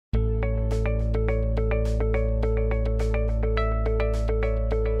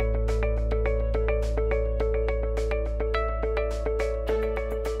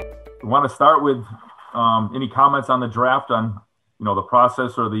want to start with any comments on the draft on, the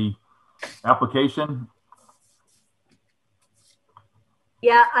process or the application?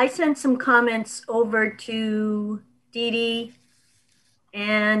 Yeah, I sent some comments over to Dee Dee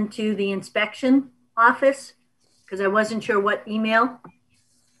and to the inspection office because I wasn't sure what email.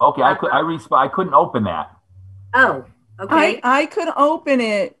 Okay, I couldn't open that. Oh, okay. I could open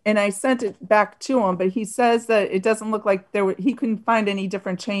it and I sent it back to him, but he says that it doesn't look like he couldn't find any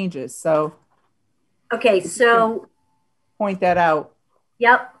different changes. So okay, so point that out.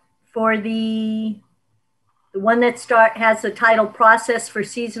 Yep, for the one that has the title process for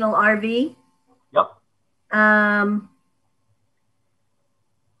seasonal RV. Yep.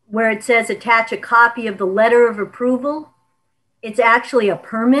 Where it says attach a copy of the letter of approval, it's actually a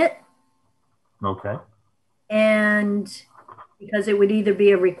permit. Okay. And because it would either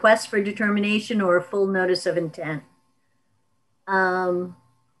be a request for determination or a full notice of intent. Yeah,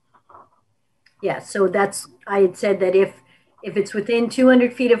 so I had said that if it's within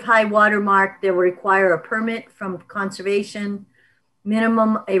 200 feet of high water mark, they will require a permit from conservation.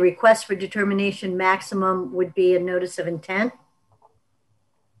 Minimum, a request for determination. Maximum would be a notice of intent.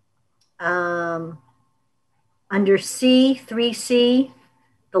 Under C, 3C,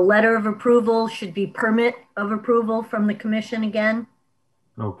 the letter of approval should be permit of approval from the commission again.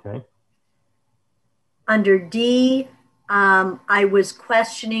 Okay. Under D, I was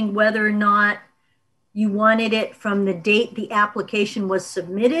questioning whether or not you wanted it from the date the application was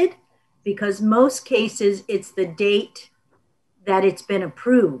submitted, because most cases it's the date that it's been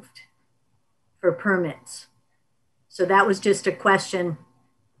approved for permits. So that was just a question.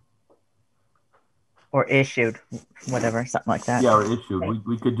 Or issued, whatever, something like that. Yeah, or issued. Okay.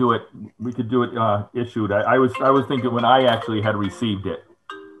 We could do it. We could do it issued. I was thinking when I actually had received it.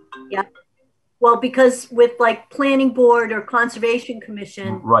 Yeah. Well, because with like planning board or conservation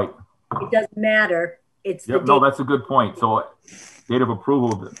commission, right, it doesn't matter. It's yep. No, that's a good point. So, date of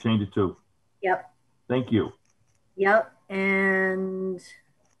approval, change it to. Yep. Thank you. Yep, and.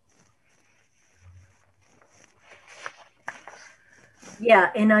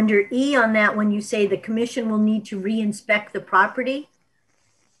 Yeah, and under E on that, when you say the commission will need to re-inspect the property,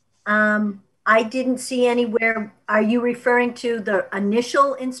 I didn't see anywhere. Are you referring to the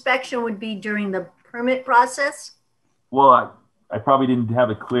initial inspection would be during the permit process? Well, I probably didn't have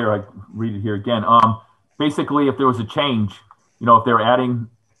it clear. I read it here again. Basically, if there was a change, if they're adding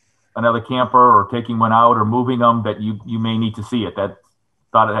another camper or taking one out or moving them, that you may need to see it. That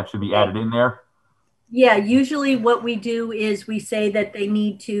should be added in there. Yeah, usually what we do is we say that they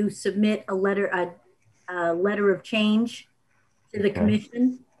need to submit a letter of change to the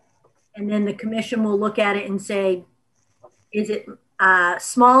commission, and then the commission will look at it and say, is it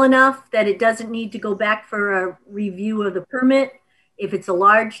small enough that it doesn't need to go back for a review of the permit? If it's a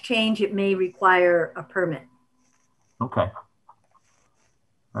large change, it may require a permit. Okay.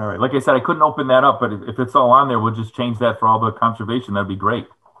 All right. Like I said, I couldn't open that up, but if it's all on there, we'll just change that for all the conservation. That'd be great.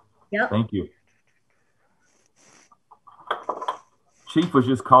 Yep. Thank you. Chief was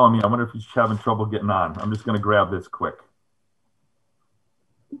just calling me. I wonder if he's having trouble getting on. I'm just going to grab this quick.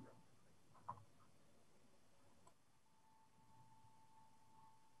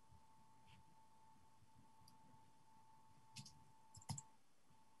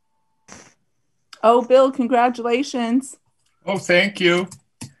 Oh, Bill, congratulations. Oh, thank you.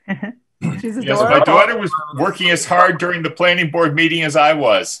 She's adorable. Yes, my daughter was working as hard during the planning board meeting as I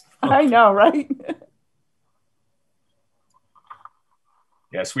was. I know, right?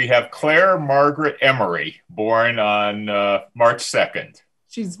 Yes, we have Claire Margaret Emery, born on March 2nd.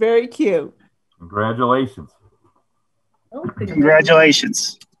 She's very cute. Congratulations. Oh,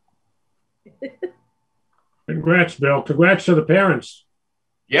 congratulations. Congrats, Bill. Congrats to the parents.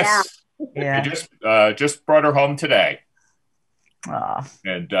 Yes. Yeah. I just brought her home today. Aww.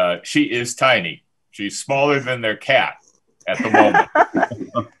 And she is tiny. She's smaller than their cat at the moment.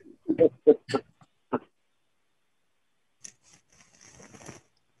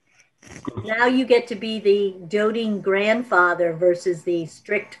 Now you get to be the doting grandfather versus the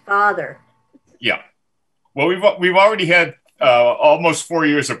strict father. Yeah. Well, we've already had almost 4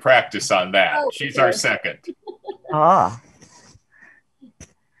 years of practice on that. Oh, she's our second. Ah.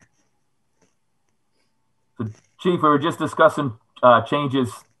 So, Chief, we were just discussing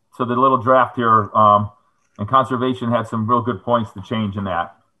changes to the little draft here, and conservation had some real good points to change in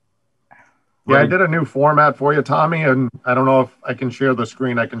that. Yeah, I did a new format for you, Tommy, and I don't know if I can share the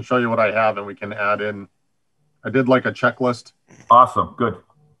screen. I can show you what I have, and we can add in. I did like a checklist. Awesome, good.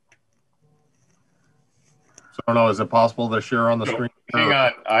 So I don't know, is it possible to share on the screen? Hang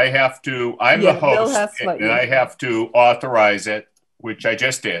on, I'm the host, and I have to authorize it which I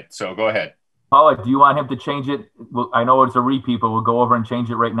just did. So go ahead. Paula, do you want him to change it? Well, I know it's a repeat, but we'll go over and change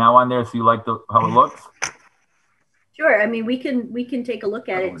it right now on there so you like how it looks? Sure. I mean, we can take a look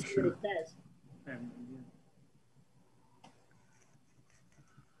at it and see what it says.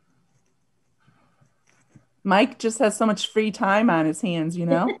 Mike just has so much free time on his hands, you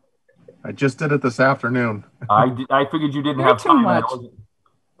know? I just did it this afternoon. I figured you didn't You're have too time. much. I wasn't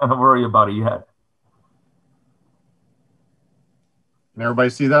gonna worry about it yet. Can everybody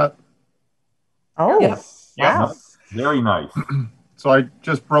see that? Oh, Yes. wow. Very nice. So I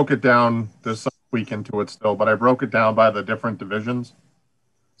just broke it down. There's some tweak into it still, but I broke it down by the different divisions.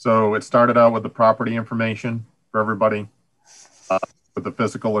 So it started out with the property information for everybody, with the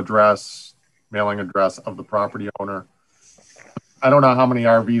physical address, mailing address of the property owner. I don't know how many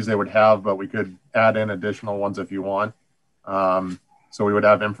RVs they would have, but we could add in additional ones if you want. So we would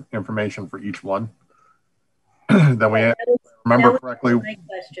have information for each one. Then we remember correctly. My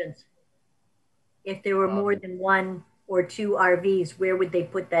questions. If there were more than one or two RVs, where would they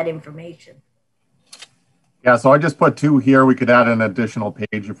put that information? Yeah, so I just put 2 here. We could add an additional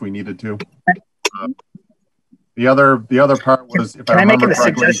page if we needed to. The other part was, if I remember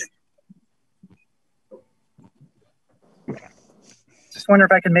correctly. Just wonder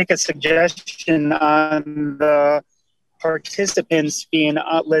if I can make a suggestion on the participants being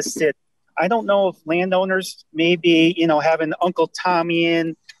listed. I don't know if landowners maybe, having Uncle Tommy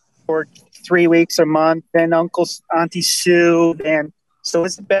in for 3 weeks a month, then Auntie Sue, and so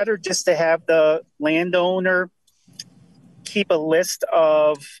is it better just to have the landowner keep a list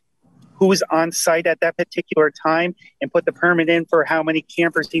of who's on site at that particular time and put the permit in for how many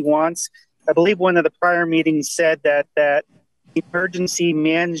campers he wants? I believe one of the prior meetings said that emergency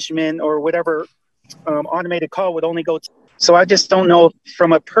management or whatever automated call would only go to. So I just don't know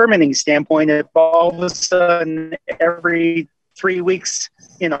from a permitting standpoint, if all of a sudden every 3 weeks,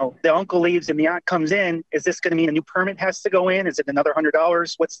 the uncle leaves and the aunt comes in, is this going to mean a new permit has to go in? Is it another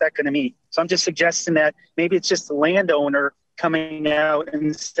 $100? What's that going to mean? So I'm just suggesting that maybe it's just the landowner coming out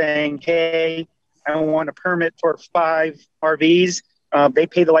and saying, hey, I want a permit for 5 RVs. They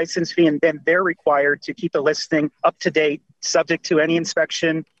pay the license fee, and then they're required to keep the listing up to date, subject to any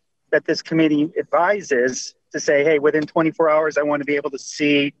inspection that this committee advises, to say, hey, within 24 hours, I want to be able to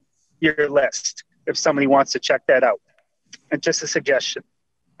see your list if somebody wants to check that out. And just a suggestion.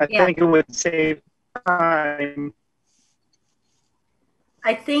 I think it would save time.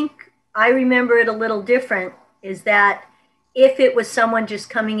 I think I remember it a little different, is that if it was someone just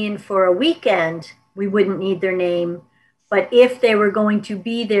coming in for a weekend, we wouldn't need their name. But if they were going to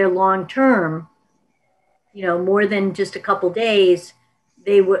be there long term, more than just a couple days,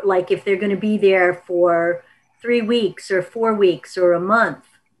 they would, like, if they're going to be there for 3 weeks or 4 weeks or a month,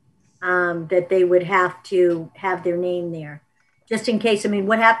 that they would have to have their name there. Just in case. I mean,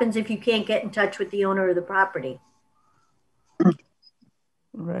 what happens if you can't get in touch with the owner of the property?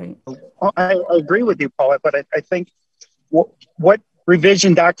 Right. Well, I agree with you, Paula, but I think what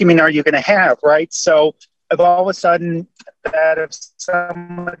revision document are you going to have, right? So if all of a sudden that if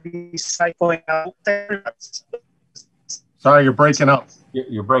somebody's cycling out there. Sorry, you're breaking up.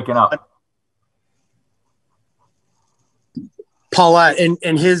 You're breaking up. Paula,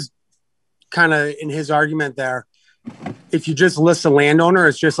 in his argument there, if you just list a landowner,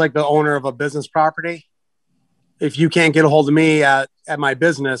 it's just like the owner of a business property. If you can't get a hold of me at my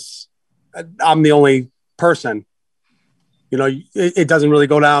business, I'm the only person. It doesn't really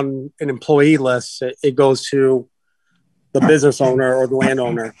go down an employee list. It goes to the business owner or the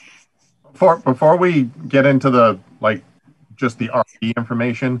landowner. Before we get into just the RV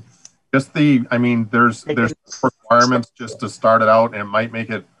information, there's requirements just to start it out, and it might make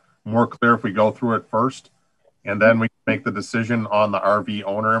it more clear if we go through it first, and then we make the decision on the RV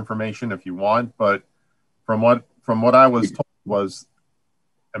owner information if you want. But from what I was told was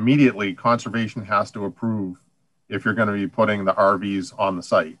immediately conservation has to approve if you're going to be putting the RVs on the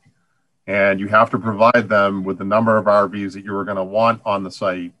site, and you have to provide them with the number of RVs that you were going to want on the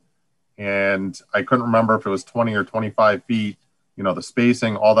site. And I couldn't remember if it was 20 or 25 feet, the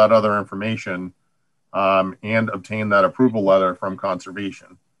spacing, all that other information, and obtain that approval letter from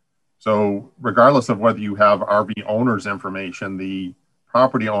conservation. So regardless of whether you have RV owners information, the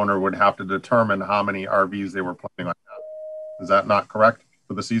property owner would have to determine how many RVs they were planning on that. Is that not correct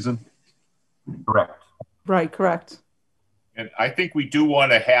for the season? Correct. Right, correct. And I think we do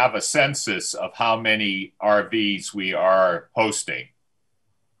want to have a census of how many RVs we are hosting.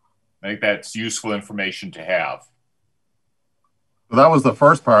 I think that's useful information to have. So that was the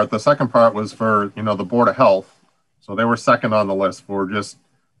first part. The second part was for, the Board of Health. So they were second on the list for just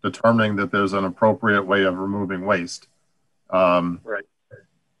determining that there's an appropriate way of removing waste. Right.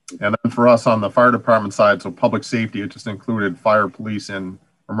 And then for us on the fire department side, so public safety, it just included fire, police, and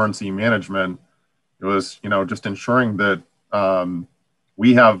emergency management. It was, just ensuring that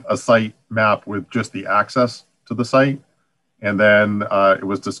we have a site map with just the access to the site. And then it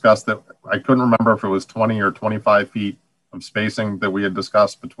was discussed that I couldn't remember if it was 20 or 25 feet of spacing that we had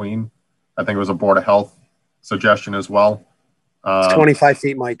discussed between. I think it was a Board of Health suggestion as well. It's 25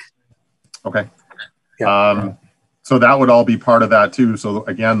 feet, Mike. Okay. Yeah. So that would all be part of that too. So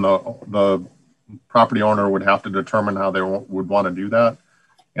again, the property owner would have to determine how they would want to do that.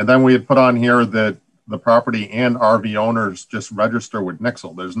 And then we had put on here that the property and RV owners just register with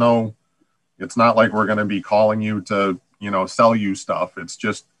Nixle. It's not like we're going to be calling you to, sell you stuff. It's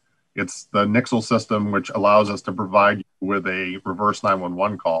the Nixle system, which allows us to provide you with a reverse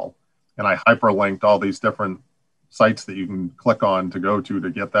 911 call. And I hyperlinked all these different sites that you can click on to go to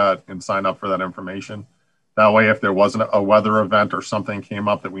get that and sign up for that information. That way, if there wasn't a weather event or something came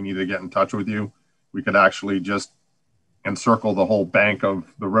up that we needed to get in touch with you, we could actually just encircle the whole bank of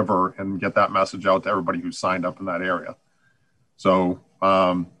the river and get that message out to everybody who signed up in that area. So,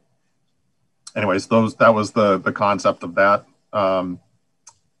 anyways, that was the concept of that. And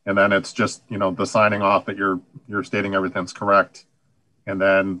then it's just, the signing off that you're stating everything's correct. And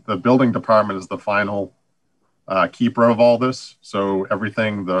then the building department is the final keeper of all this. So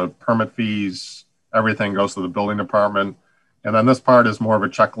everything, the permit fees, everything goes to the building department. And then this part is more of a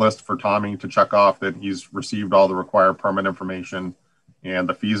checklist for Tommy to check off that he's received all the required permit information and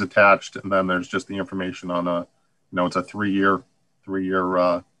the fees attached. And then there's just the information on it's a three-year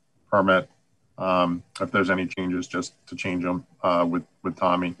permit. If there's any changes, just to change them with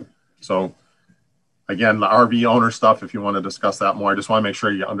Tommy. So again, the RV owner stuff, if you want to discuss that more, I just want to make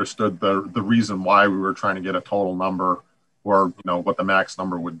sure you understood the reason why we were trying to get a total number or, what the max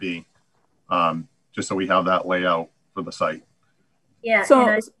number would be, just so we have that layout for the site. Yeah, So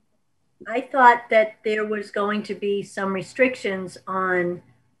and I thought that there was going to be some restrictions on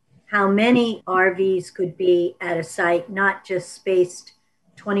how many RVs could be at a site, not just spaced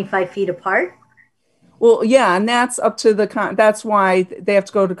 25 feet apart. well, yeah, and that's up to that's why they have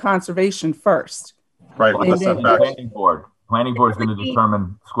to go to conservation first. Right, with the And then- setbacks. Planning board is going to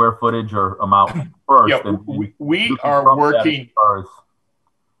determine square footage or amount first. Yeah, and we you can are trump that working. as far as-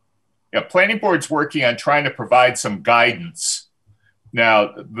 Yeah, planning board's working on trying to provide some guidance.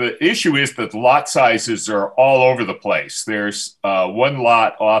 Now, the issue is that lot sizes are all over the place. There's one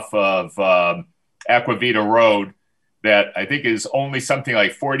lot off of Aquavita Road that I think is only something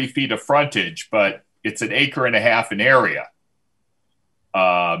like 40 feet of frontage, but it's an acre and a half in area.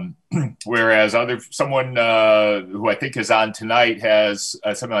 Whereas someone who I think is on tonight has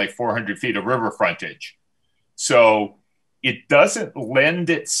something like 400 feet of river frontage. So it doesn't lend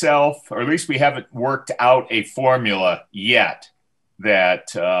itself, or at least we haven't worked out a formula yet that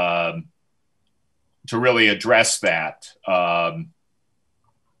to really address that.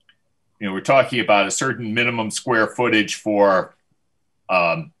 We're talking about a certain minimum square footage for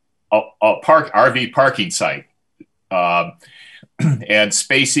a RV parking site and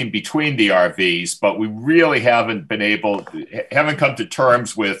spacing between the RVs, but we really haven't come to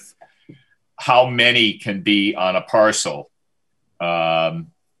terms with how many can be on a parcel.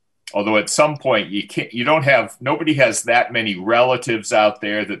 Although at some point nobody has that many relatives out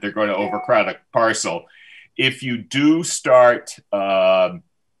there that they're going to overcrowd a parcel. If you do start,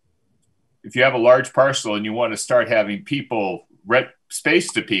 if you have a large parcel and you want to start having people rent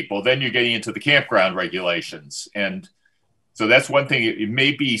space to people, then you're getting into the campground regulations. And so that's one thing. It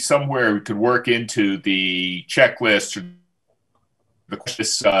may be somewhere we could work into the checklist. The question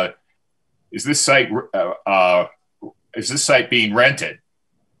is this site being rented?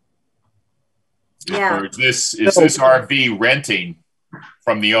 Yeah. Or is this RV renting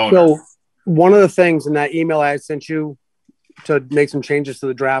from the owner? So one of the things in that email I sent you to make some changes to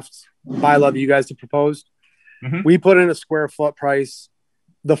the draft bylaw that you guys have proposed, we put in a square foot price.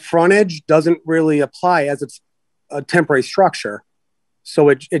 The frontage doesn't really apply as it's a temporary structure. So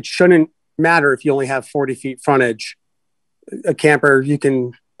it shouldn't matter if you only have 40 feet frontage. A camper, you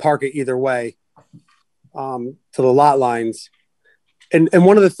can park it either way to the lot lines. And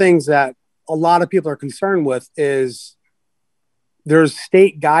one of the things that a lot of people are concerned with is there's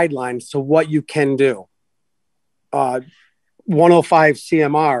state guidelines to what you can do. 105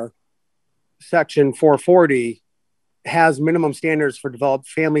 CMR section 440 has minimum standards for developed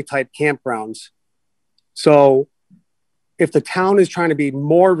family type campgrounds. So if the town is trying to be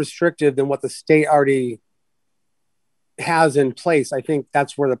more restrictive than what the state already has in place, I think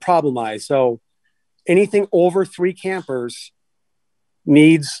that's where the problem lies. So anything over 3 campers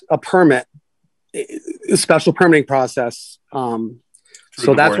needs a permit. special permitting process.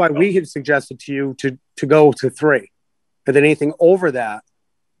 So that's why we have suggested to you to go to 3. And then anything over that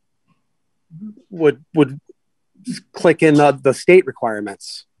would click in the state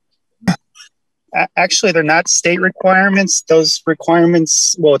requirements. Actually, they're not state requirements. Those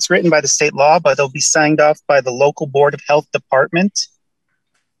requirements, well, it's written by the state law, but they'll be signed off by the local board of health department.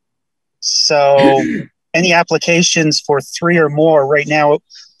 So any applications for 3 or more right now,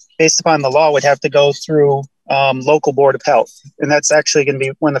 based upon the law, would have to go through local board of health. And that's actually going to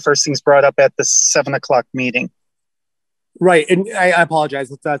be one of the first things brought up at the 7 o'clock meeting. Right. And I apologize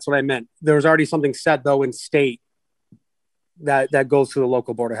if that's what I meant. There was already something set, though, in state that goes to the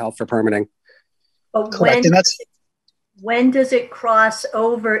local board of health for permitting. But Correct. when does it cross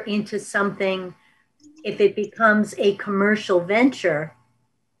over into something, if it becomes a commercial venture,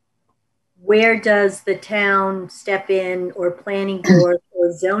 where does the town step in, or planning board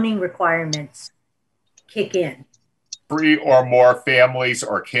or zoning requirements kick in? 3 or more families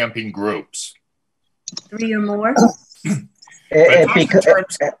or camping groups. 3 or more?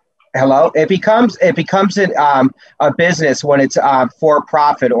 Hello. It becomes a business when it's for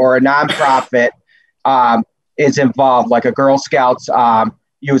profit, or a nonprofit is involved, like a Girl Scouts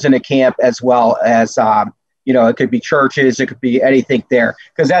using a camp, as well as it could be churches, it could be anything there.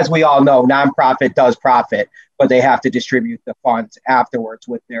 Because as we all know, nonprofit does profit, but they have to distribute the funds afterwards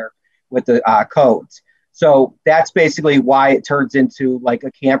with the codes. So that's basically why it turns into like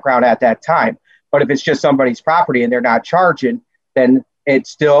a campground at that time. But if it's just somebody's property and they're not charging, then it's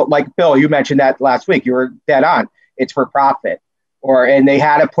still, like Bill, you mentioned that last week. You were dead on. It's for profit, and they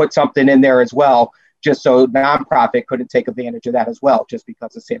had to put something in there as well, just so nonprofit couldn't take advantage of that as well, just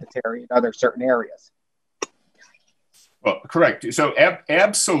because of sanitary and other certain areas. Well, correct. So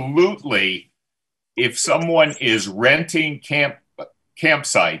absolutely, if someone is renting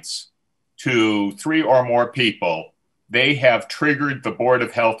campsites to 3 or more people, they have triggered the Board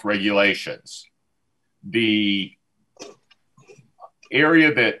of Health regulations. The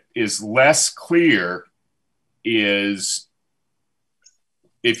area that is less clear is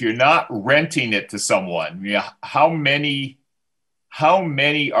if you're not renting it to someone, how many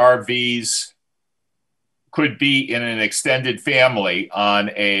RVs could be in an extended family on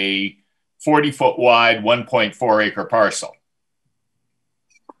a 40-foot wide, 1.4 acre parcel.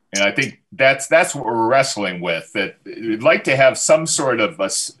 And I think that's what we're wrestling with. That we'd like to have some sort of a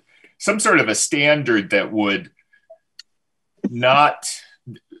standard that would not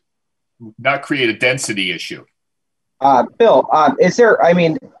create a density issue. Bill, I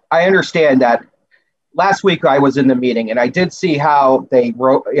understand that last week I was in the meeting and I did see how they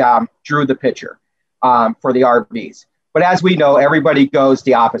drew the picture for the RVs. But as we know, everybody goes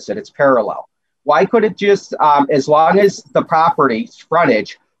the opposite. It's parallel. Why could it just, as long as the property's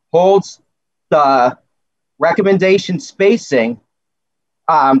frontage holds the recommendation spacing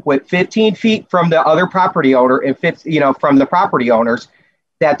with 15 feet from the other property owner and from the property owners,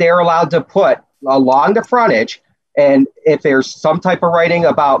 that they're allowed to put along the frontage. And if there's some type of writing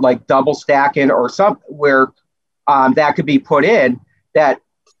about like double stacking or where that could be put in, that,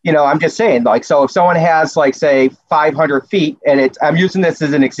 I'm just saying, like, so if someone has like, say 500 feet and I'm using this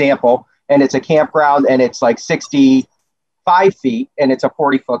as an example, and it's a campground and it's like 65 feet and it's a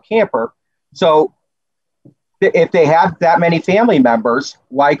 40-foot camper. So if they have that many family members,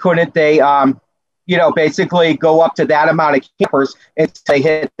 why couldn't they, basically go up to that amount of campers and they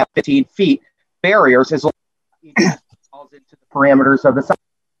hit 15 feet barriers as long as it falls into the parameters of the site?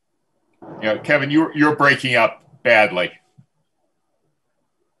 Yeah, Kevin, you're breaking up badly.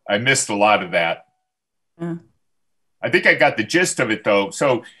 I missed a lot of that. I think I got the gist of it though.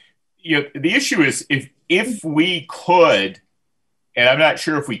 So, the issue is if we could, and I'm not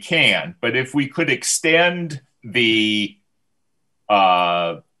sure if we can, but if we could extend the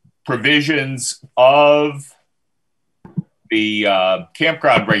provisions of the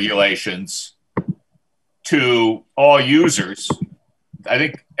campground regulations to all users, I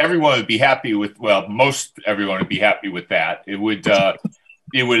think everyone would be happy with, most everyone would be happy with that. It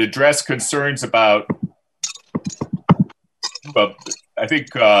would address concerns about, I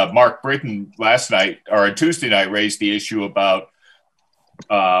think Mark Britton last night or on Tuesday night raised the issue about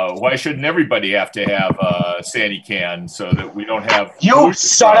why shouldn't everybody have to have a Sandy can so that we don't have you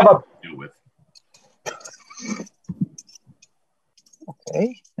son of a deal with.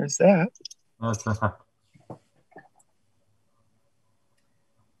 Okay, there's that.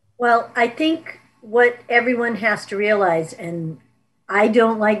 Well, I think what everyone has to realize, and I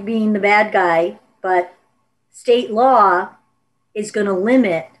don't like being the bad guy, but state law is going to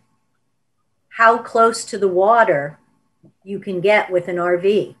limit how close to the water you can get with an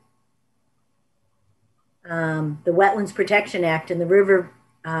RV. the Wetlands Protection Act and the River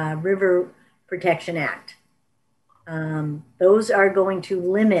Protection Act. Those are going to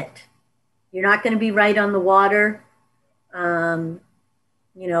limit. You're not going to be right on the water. You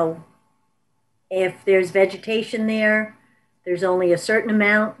know, if there's vegetation there, there's only a certain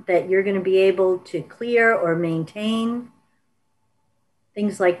amount that you're going to be able to clear or maintain,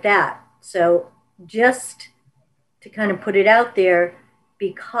 things like that. So just to kind of put it out there,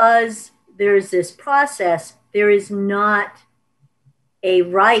 because there's this process, there is not a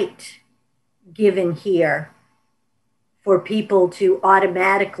right given here for people to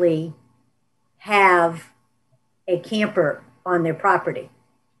automatically have a camper on their property.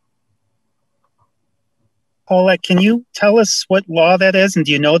 Paulette, can you tell us what law that is, and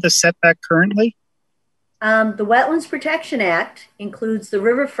do you know the setback currently? The Wetlands Protection Act includes the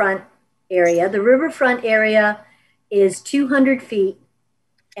riverfront area. The riverfront area is 200 feet,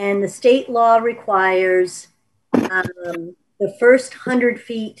 and the state law requires the first 100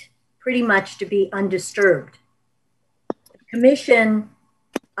 feet pretty much to be undisturbed. The commission,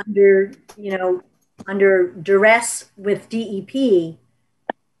 under duress with DEP,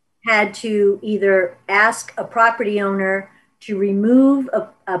 had to either ask a property owner to remove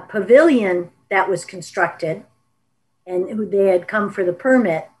a pavilion that was constructed and who they had come for the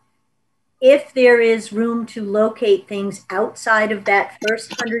permit. If there is room to locate things outside of that first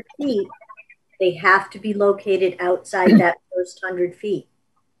 100 feet, they have to be located outside that first 100 feet.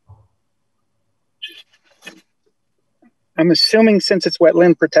 I'm assuming since it's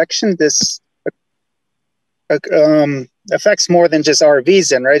wetland protection, this affects more than just RVs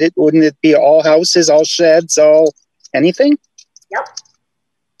then, right? Wouldn't it be all houses, all sheds, all anything? Yep.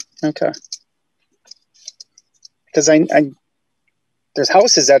 Okay. Because there's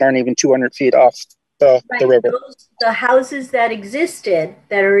houses that aren't even 200 feet off the river. The houses that existed,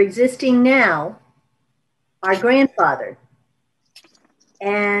 that are existing now, are grandfathered.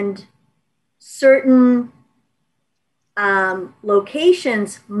 And certain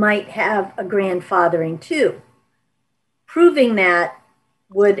locations might have a grandfathering too. Proving that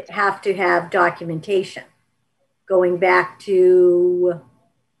would have to have documentation going back to,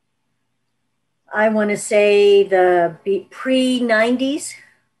 I want to say, the pre-90s,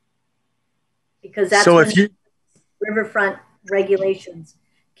 because that's so when riverfront regulations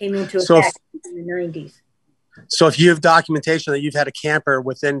came into effect in the 90s. So if you have documentation that you've had a camper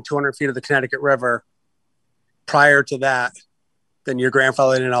within 200 feet of the Connecticut River prior to that, then you're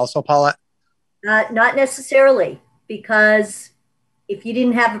grandfathered in also, Paulette? Not necessarily, because if you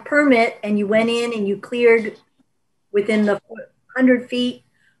didn't have a permit and you went in and you cleared within the 100 feet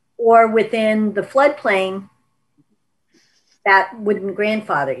or within the floodplain, that wouldn't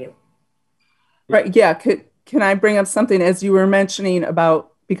grandfather you. Right. Yeah. Can I bring up something, as you were mentioning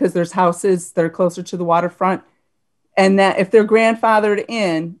about, because there's houses that are closer to the waterfront, and that if they're grandfathered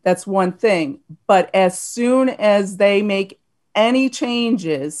in, that's one thing. But as soon as they make any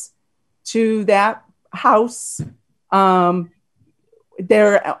changes to that house,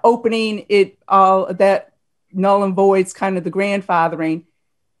 they're opening it all, that null and voids kind of the grandfathering.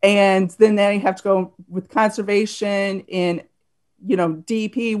 And then they have to go with conservation in,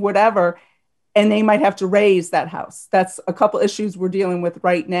 DP, whatever, and they might have to raise that house. That's a couple issues we're dealing with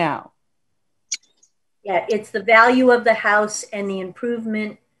right now. Yeah, it's the value of the house and the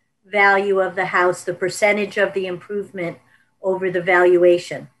improvement value of the house, the percentage of the improvement over the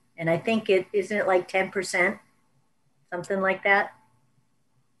valuation. And I think isn't it like 10%, something like that?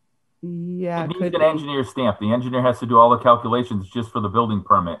 Yeah. It needs an engineer stamp. The engineer has to do all the calculations just for the building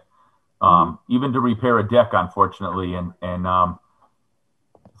permit, even to repair a deck, unfortunately. And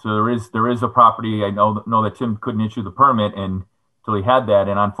so there is a property. I know that Tim couldn't issue the permit until he had that,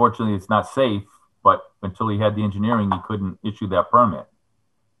 and unfortunately, it's not safe. But until he had the engineering, he couldn't issue that permit.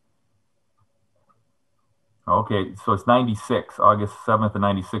 Okay, so it's 96, August 7th of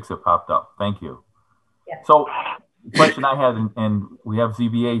 96 it popped up. Thank you. Yeah. So the question I had, and we have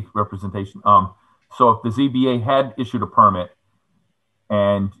ZBA representation. So if the ZBA had issued a permit,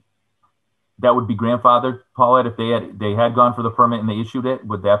 and that would be grandfathered, Paulette, if they had gone for the permit and they issued it,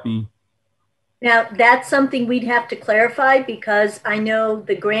 would that be? Now, that's something we'd have to clarify, because I know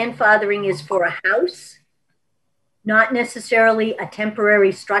the grandfathering is for a house, not necessarily a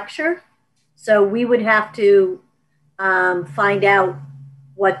temporary structure. So we would have to find out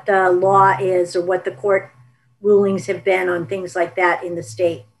what the law is or what the court rulings have been on things like that in the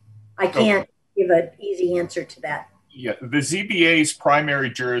state. I can't give an easy answer to that. Yeah, the ZBA's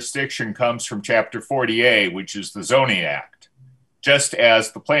primary jurisdiction comes from Chapter 40A, which is the Zoning Act, just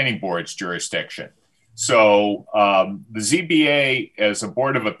as the Planning Board's jurisdiction. So the ZBA, as a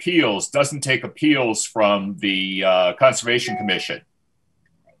Board of Appeals, doesn't take appeals from the Conservation Commission.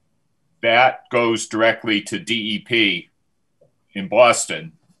 That goes directly to DEP in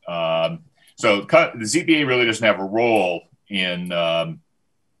Boston. So the ZBA really doesn't have a role in,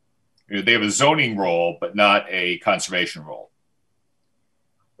 they have a zoning role, but not a conservation role.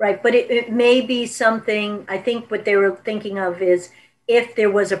 Right, but it may be something, I think what they were thinking of is if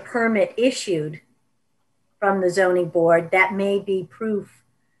there was a permit issued from the zoning board, that may be proof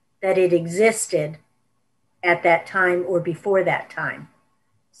that it existed at that time or before that time.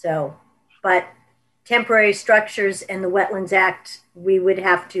 So, but temporary structures and the Wetlands Act, we would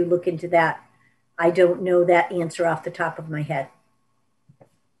have to look into that. I don't know that answer off the top of my head.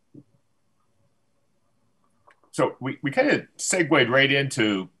 So we kind of segued right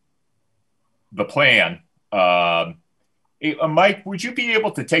into the plan. Mike, would you be able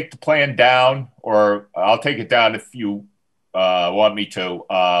to take the plan down, or I'll take it down if you want me to,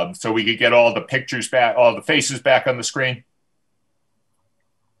 so we could get all the pictures back, all the faces back on the screen?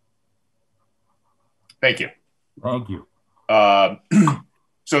 Thank you. Thank you.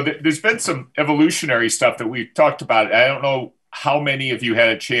 So there's been some evolutionary stuff that we've talked about. I don't know how many of you had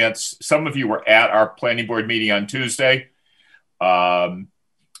a chance. Some of you were at our planning board meeting on Tuesday. And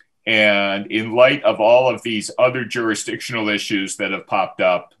in light of all of these other jurisdictional issues that have popped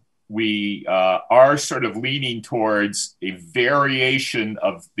up, we are sort of leaning towards a variation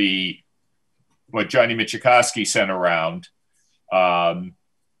of what Johnny Michikowski sent around.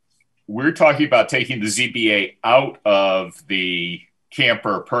 We're talking about taking the ZBA out of the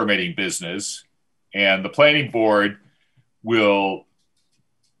camper permitting business, and the planning board will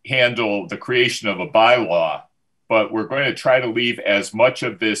handle the creation of a bylaw, but we're going to try to leave as much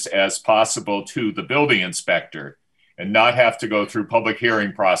of this as possible to the building inspector and not have to go through public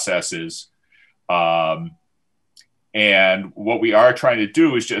hearing processes. And what we are trying to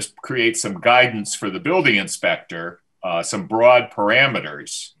do is just create some guidance for the building inspector, some broad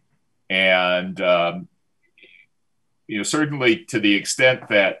parameters. And, certainly to the extent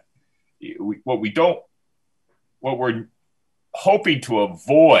that what we're hoping to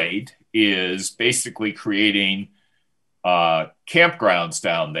avoid is basically creating campgrounds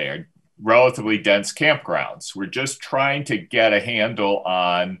down there, relatively dense campgrounds. We're just trying to get a handle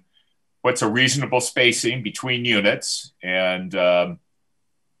on what's a reasonable spacing between units. And I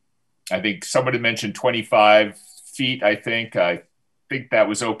think somebody mentioned 25 feet, I think that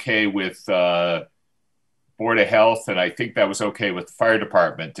was okay with Board of Health, and I think that was okay with the fire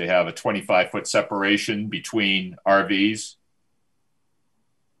department to have a 25-foot separation between RVs.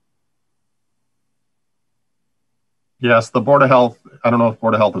 Yes, the Board of Health, I don't know if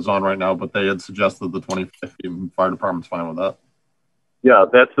Board of Health is on right now, but they had suggested the 25 feet, and fire department's fine with that. Yeah,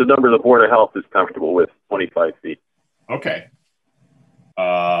 that's the number the Board of Health is comfortable with, 25 feet. Okay.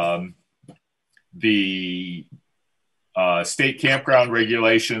 The state campground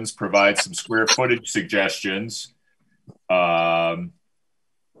regulations provide some square footage suggestions. And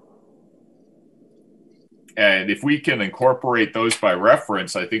if we can incorporate those by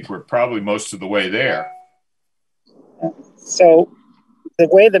reference, I think we're probably most of the way there. So the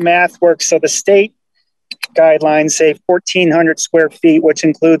way the math works, so the state guidelines say 1,400 square feet, which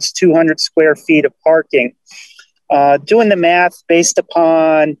includes 200 square feet of parking. Doing the math based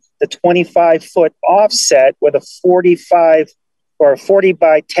upon the 25-foot offset with a 45 or a 40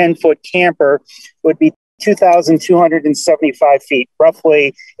 by 10-foot camper would be 2,275 feet.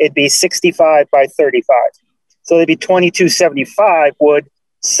 Roughly, it'd be 65 by 35. So it'd be 2,275 would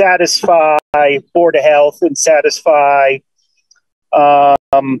satisfy Board of Health and satisfy the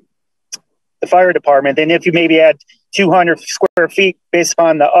fire department. And if you maybe add 200 square feet based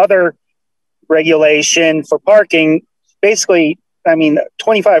upon the other regulation for parking, basically, I mean,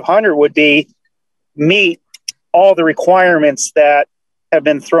 2,500 would meet all the requirements that have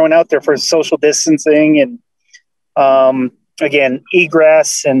been thrown out there for social distancing and, again,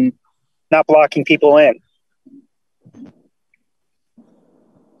 egress and not blocking people in.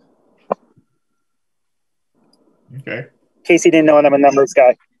 Okay. In case you didn't know, I'm a numbers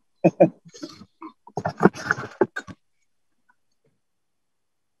guy.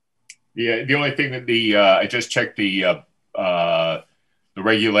 Yeah, the only thing that I just checked the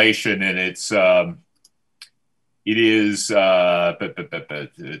regulation, and it is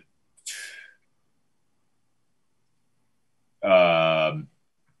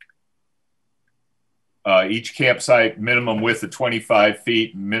each campsite minimum width of 25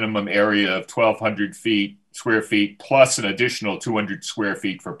 feet, minimum area of 1,200 square feet, plus an additional 200 square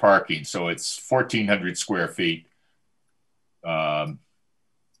feet for parking. So it's 1,400 square feet.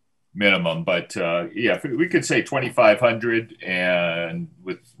 minimum, but yeah, we could say 2,500, and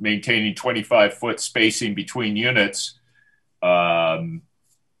with maintaining 25-foot spacing between units, that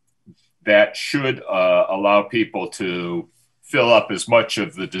should allow people to fill up as much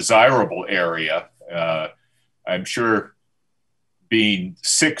of the desirable area. I'm sure being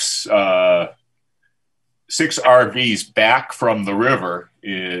six RVs back from the river,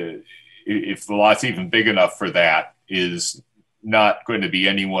 if the lot's even big enough for that, is not going to be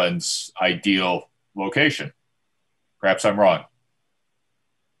anyone's ideal location. Perhaps I'm wrong.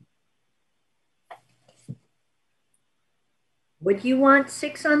 Would you want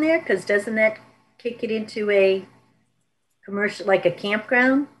 6 on there? Because doesn't that kick it into a commercial, like a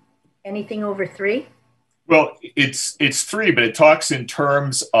campground? Anything over 3? Well, it's 3, but it talks in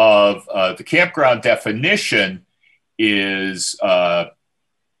terms of the campground definition is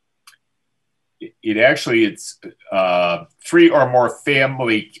it's 3 or more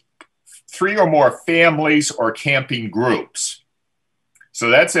families or camping groups. So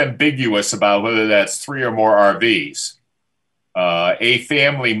that's ambiguous about whether that's 3 or more RVs. A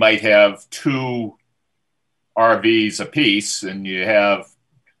family might have 2 RVs apiece, and you have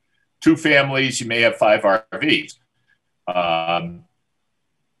 2 families, you may have 5 RVs. But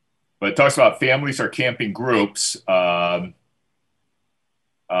it talks about families or camping groups.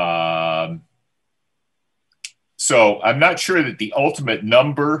 So I'm not sure that the ultimate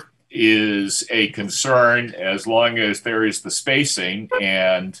number is a concern as long as there is the spacing.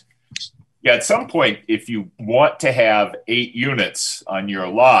 And yeah, at some point, if you want to have 8 units on your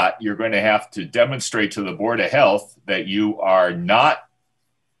lot, you're going to have to demonstrate to the Board of Health that you are not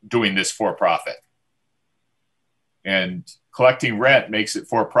doing this for profit. And collecting rent makes it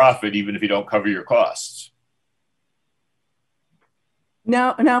for profit, even if you don't cover your costs.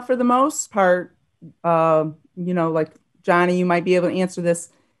 Now, for the most part, like Johnny, you might be able to answer this.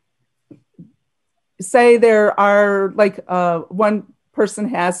 Say there are one person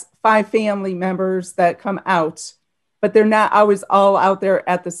has 5 family members that come out, but they're not always all out there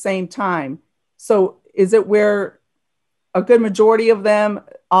at the same time. So is it where a good majority of them,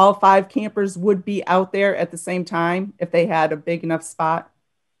 all 5 campers, would be out there at the same time if they had a big enough spot?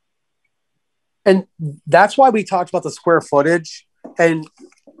 And that's why we talked about the square footage. And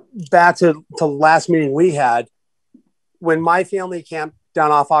back to the last meeting we had, when my family camped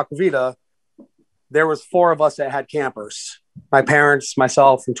down off Aquavita, there was 4 of us that had campers. My parents,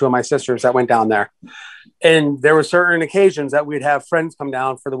 myself, and 2 of my sisters that went down there. And there were certain occasions that we'd have friends come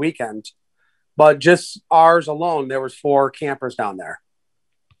down for the weekend. But just ours alone, there was 4 campers down there.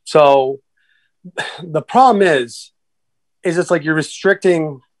 So the problem is it's like you're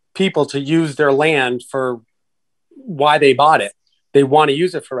restricting people to use their land for why they bought it. They want to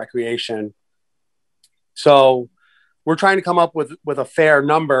use it for recreation. So we're trying to come up with a fair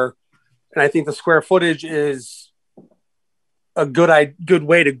number. And I think the square footage is a good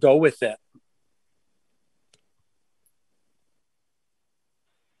way to go with it.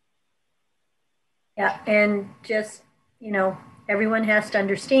 Yeah, and just, everyone has to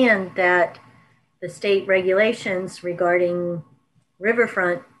understand that the state regulations regarding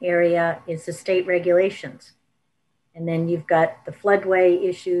riverfront area is the state regulations. And then you've got the floodway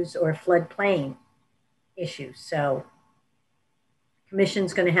issues or floodplain issues. So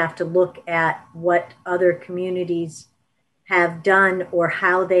commission's going to have to look at what other communities have done or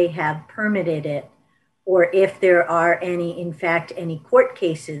how they have permitted it, or if there are in fact, any court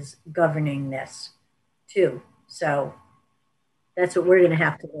cases governing this too. So that's what we're going to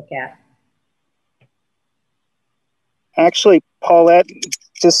have to look at. Actually, Paulette,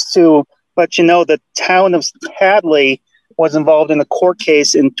 just to let you know, the town of Hadley was involved in a court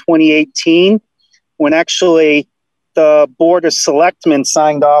case in 2018 when actually the Board of Selectmen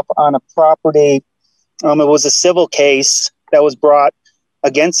signed off on a property. It was a civil case that was brought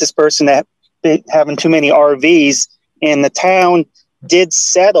against this person that having too many RVs, and the town did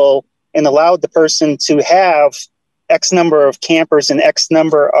settle and allowed the person to have X number of campers and X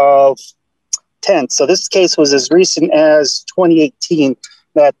number of tents. So this case was as recent as 2018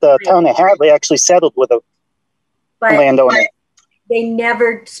 that the town of Hadley actually settled with a landowner. They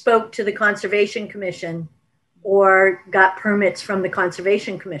never spoke to the Conservation Commission or got permits from the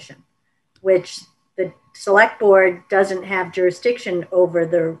Conservation Commission, which the Select Board doesn't have jurisdiction over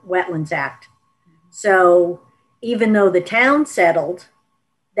the Wetlands Act. So even though the town settled,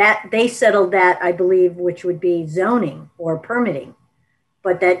 they settled that, I believe, which would be zoning or permitting,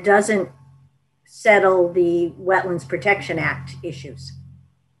 but that doesn't settle the Wetlands Protection Act issues.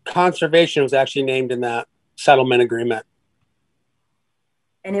 Conservation was actually named in that settlement agreement.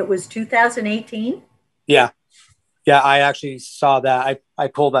 And it was 2018? Yeah. Yeah, I actually saw that. I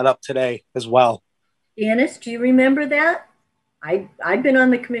pulled that up today as well. Janice, do you remember that? I've been on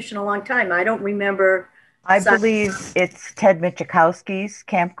the commission a long time. I don't remember. I believe it's Ted Michikowski's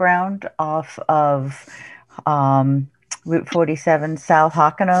campground off of Route 47, South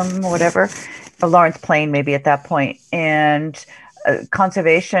Hockenham, whatever, or Lawrence Plain, maybe at that point. And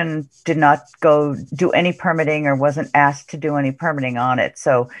conservation did not go do any permitting or wasn't asked to do any permitting on it.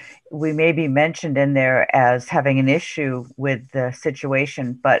 So we may be mentioned in there as having an issue with the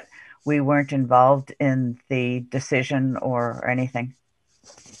situation, but we weren't involved in the decision or anything.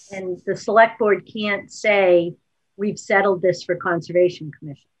 And the select board can't say, we've settled this for Conservation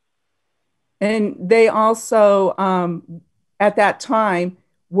Commission. And they also, at that time,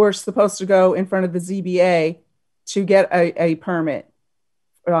 were supposed to go in front of the ZBA to get a permit.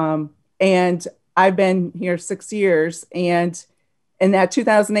 And I've been here 6 years, and in that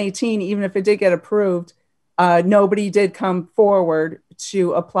 2018, even if it did get approved, nobody did come forward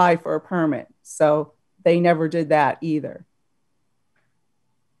to apply for a permit. So they never did that either.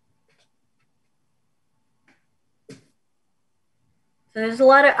 So there's a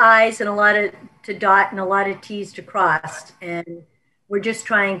lot of I's and a lot of to dot and a lot of T's to cross. And we're just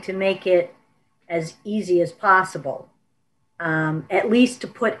trying to make it as easy as possible. At least to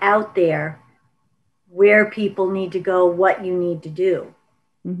put out there where people need to go, what you need to do.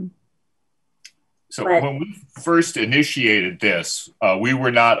 Mm-hmm. So when we first initiated this, we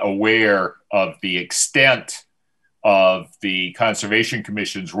were not aware of the extent of the Conservation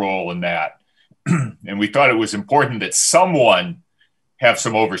Commission's role in that. And we thought it was important that someone have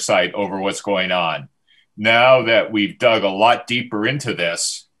some oversight over what's going on. Now that we've dug a lot deeper into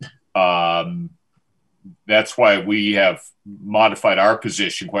this, that's why we have modified our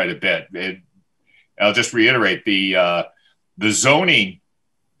position quite a bit. I'll just reiterate, the zoning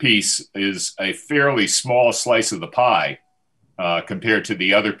piece is a fairly small slice of the pie compared to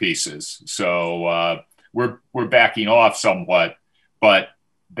the other pieces. So we're backing off somewhat, but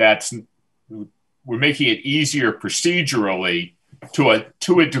we're making it easier procedurally to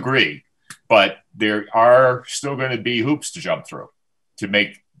a degree, but there are still going to be hoops to jump through to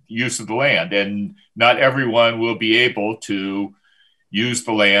make use of the land, and not everyone will be able to use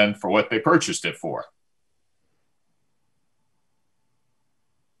the land for what they purchased it for.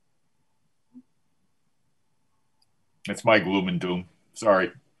 That's my gloom and doom.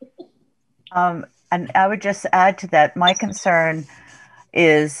 Sorry. And I would just add to that, my concern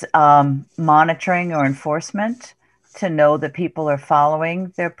is monitoring or enforcement, to know that people are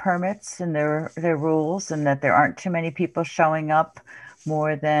following their permits and their rules, and that there aren't too many people showing up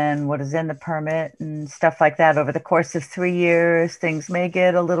more than what is in the permit and stuff like that. Over the course of 3 years, things may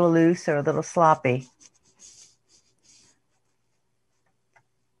get a little loose or a little sloppy.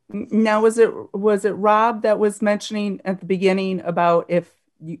 Now, was it Rob that was mentioning at the beginning about if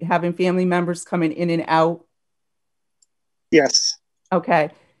having family members coming in and out? Yes.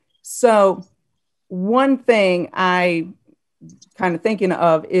 Okay. So one thing I kind of thinking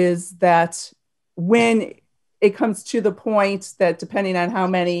of is that when it comes to the point that depending on how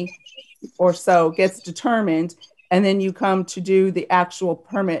many or so gets determined, and then you come to do the actual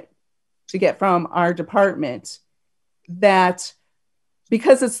permit to get from our department, that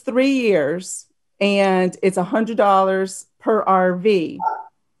because it's 3 years and it's $100 per RV.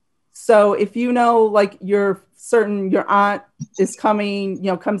 So if you know, like your aunt is coming,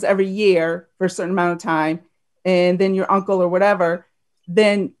 comes every year for a certain amount of time, and then your uncle or whatever,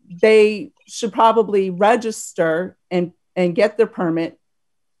 then they should probably register and get their permit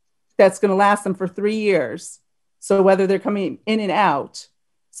that's going to last them for 3 years. So whether they're coming in and out.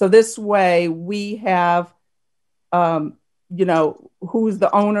 So this way we have, who the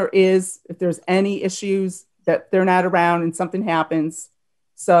owner is, if there's any issues that they're not around and something happens.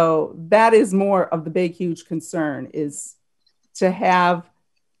 So that is more of the big, huge concern, is to have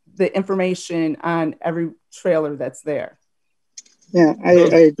the information on every trailer that's there. Yeah, I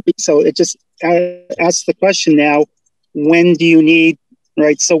agree. So I ask the question now, when do you need,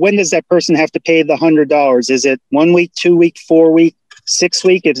 right? So when does that person have to pay the $100? Is it 1 week, 2 week, 4 week, 6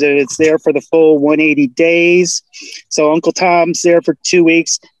 week? If it's there for the full 180 days. So Uncle Tom's there for 2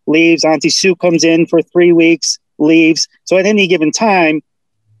 weeks, leaves. Auntie Sue comes in for 3 weeks, leaves. So at any given time,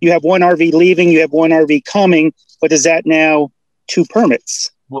 you have one RV leaving, you have one RV coming, but is that now 2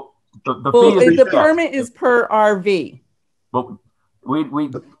 permits? Well, the permit is per RV. Well, we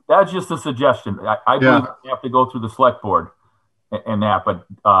that's just a suggestion. I believe we have to go through the select board and that, but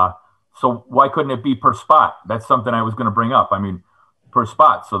so why couldn't it be per spot? That's something I was going to bring up. I mean, per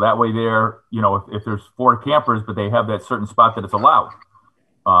spot. So that way they're, if there's 4 campers, but they have that certain spot that it's allowed,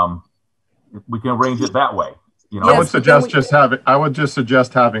 we can arrange it that way. You know, I would just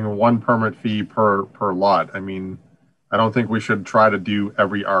suggest having one permit fee per lot. I mean, I don't think we should try to do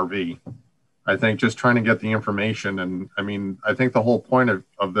every RV. I think just trying to get the information, and I mean, I think the whole point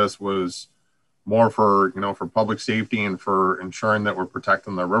of this was more for, you know, for public safety and for ensuring that we're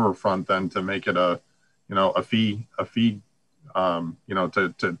protecting the riverfront than to make it a fee, you know,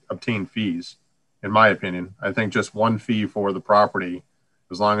 to obtain fees. In my opinion, I think just one fee for the property,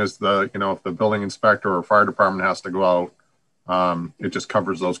 as long as if the building inspector or fire department has to go out, it just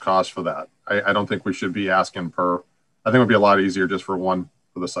covers those costs for that. I don't think we should be asking per. I think it would be a lot easier just for one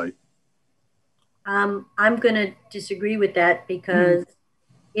for the site. I'm going to disagree with that because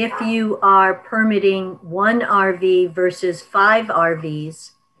if you are permitting one RV versus 5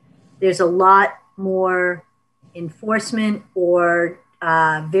 RVs, there's a lot more enforcement or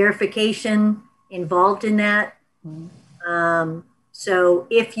verification involved in that. So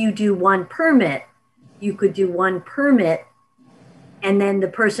if you do one permit, you could do one permit and then the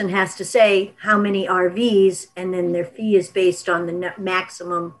person has to say how many RVs, and then their fee is based on the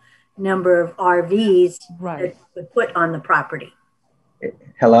maximum number of RVs that would put on the property.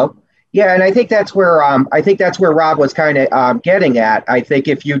 Hello? Yeah, and I think that's where Rob was kind of getting at. I think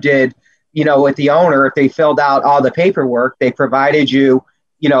if you did, you know, with the owner, if they filled out all the paperwork, they provided you,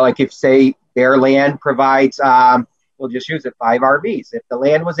 you know, like if say their land provides, we'll just use it, 5 RVs. If the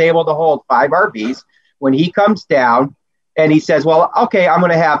land was able to hold 5 RVs, when he comes down and he says, well, okay, I'm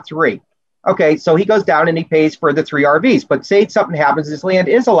going to have 3. Okay, so he goes down and he pays for the 3 RVs. But say something happens, this land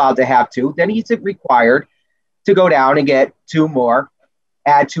is allowed to have 2, then he's required to go down and get 2 more,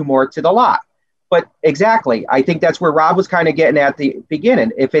 add 2 more to the lot. But exactly, I think that's where Rob was kind of getting at the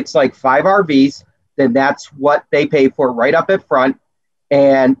beginning. If it's like 5 RVs, then that's what they pay for right up at front.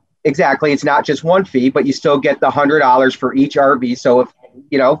 And exactly, it's not just one fee, but you still get the $100 for each RV. So if,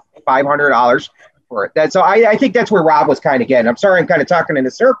 you know, $500 for it. So I think that's where Rob was kind of getting. I'm sorry, I'm kind of talking in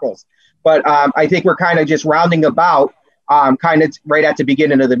the circles, but I think we're kind of just rounding about kind of right at the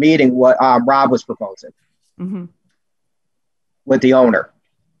beginning of the meeting what Rob was proposing with the owner.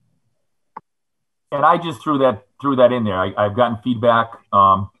 And I just threw that in there. I've gotten feedback.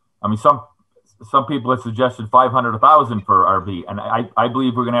 I mean, some people have suggested 500, 1,000 for RV, and I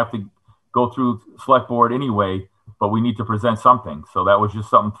believe we're going to have to go through select board anyway, but we need to present something. So that was just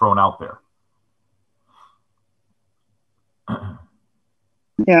something thrown out there.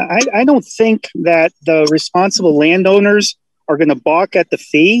 Yeah, I don't think that the responsible landowners are going to balk at the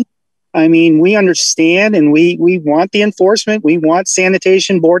fee. I mean, we understand and we want the enforcement. We want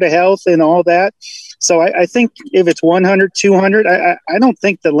sanitation, board of health and all that. So I think if it's 100, 200, I don't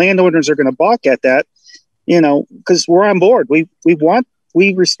think the landowners are going to balk at that, you know, because we're on board. We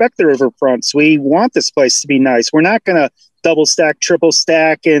respect the riverfronts. We want this place to be nice. We're not going to double stack, triple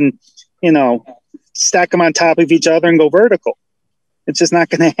stack and, you know, stack them on top of each other and go vertical. It's just not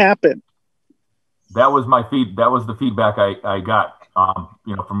going to happen. That was the feedback I got,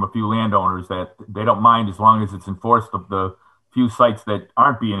 you know, from a few landowners that they don't mind as long as it's enforced of the few sites that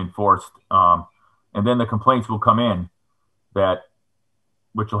aren't being enforced. And then the complaints will come in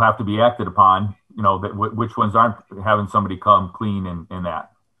which will have to be acted upon, you know, which ones aren't having somebody come clean in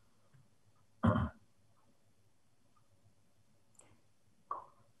that.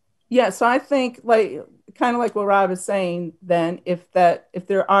 Yeah. So I think kind of like what Rob is saying, then if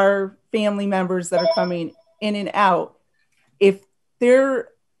there are family members that are coming in and out, if they're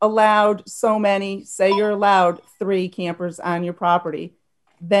allowed so many, say you're allowed 3 campers on your property,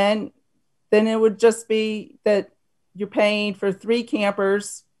 then it would just be that you're paying for 3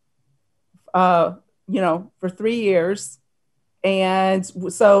 campers, you know, for 3 years. And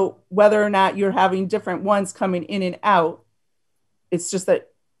so whether or not you're having different ones coming in and out, it's just that,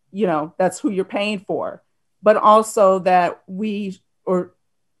 you know, that's who you're paying for. But also that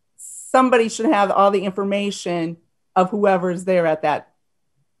somebody should have all the information of whoever is there at that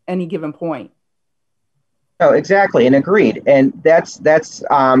any given point. Oh, exactly, and agreed. And that's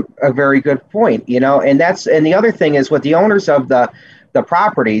a very good point, you know. And the other thing is with the owners of the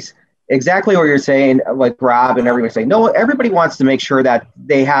properties, exactly what you're saying, like Rob and everybody saying. No, everybody wants to make sure that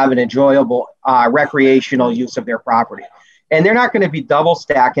they have an enjoyable recreational use of their property. And they're not going to be double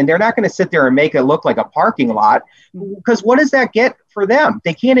stacking. They're not going to sit there and make it look like a parking lot, because what does that get for them?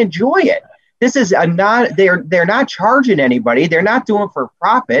 They can't enjoy it. This is they're not charging anybody. They're not doing for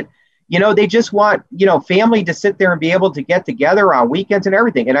profit. You know, they just want, you know, family to sit there and be able to get together on weekends and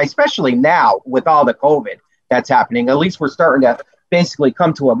everything. And especially now with all the COVID that's happening, at least we're starting to basically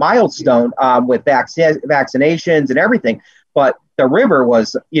come to a milestone with vaccinations and everything. But the river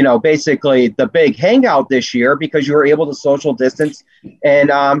was, you know, basically the big hangout this year because you were able to social distance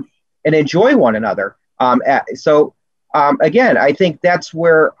and enjoy one another. Again, I think that's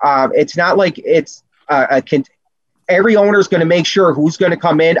where it's not like it's every owner is going to make sure who's going to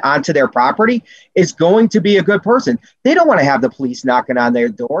come in onto their property is going to be a good person. They don't want to have the police knocking on their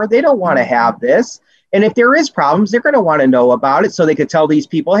door. They don't want to have this. And if there is problems, they're going to want to know about it so they could tell these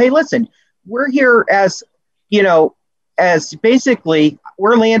people, hey, listen, we're here as, as basically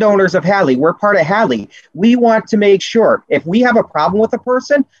we're landowners of Hadley. We're part of Hadley. We want to make sure if we have a problem with a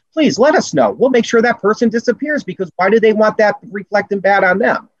person, please let us know. We'll make sure that person disappears, because why do they want that reflecting bad on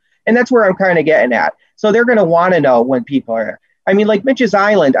them? And that's where I'm kind of getting at. So they're going to want to know when people are, I mean, like Mitch's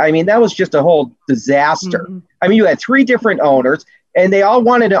Island, I mean, that was just a whole disaster. Mm-hmm. I mean, you had 3 different owners and they all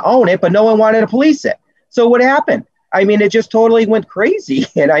wanted to own it, but no one wanted to police it. So what happened? I mean, it just totally went crazy.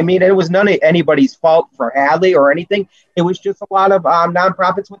 And I mean, it was none of anybody's fault for Hadley or anything. It was just a lot of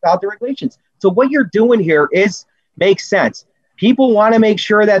nonprofits without the regulations. So what you're doing here makes sense. People want to make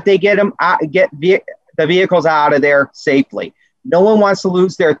sure that they get the vehicles out of there safely. No one wants to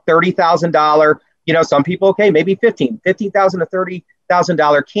lose their $30,000. Some people, okay, maybe $15,000 to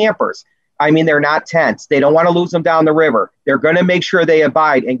 $30,000 campers. I mean, they're not tents. They don't want to lose them down the river. They're going to make sure they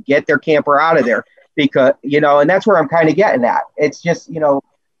abide and get their camper out of there, because, and that's where I'm kind of getting at. It's just,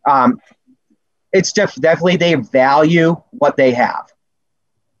 it's definitely they value what they have.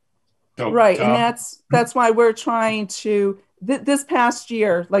 Right. And that's why we're trying to, this past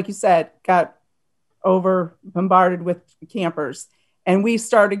year, like you said, got bombarded with campers, and we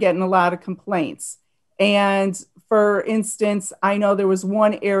started getting a lot of complaints. And for instance, I know there was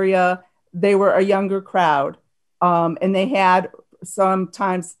one area, they were a younger crowd, and they had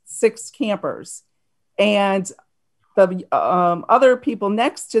sometimes 6 campers, and the other people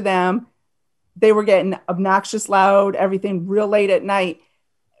next to them, they were getting obnoxious loud, everything real late at night.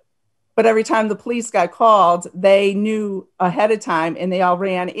 But every time the police got called, they knew ahead of time and they all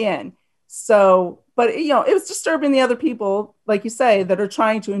ran in. So, but it was disturbing the other people, like you say, that are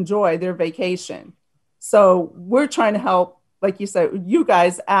trying to enjoy their vacation. So we're trying to help, like you said, you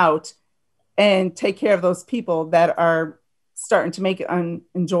guys out and take care of those people that are starting to make it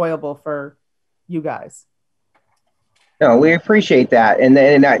unenjoyable for you guys. No, we appreciate that.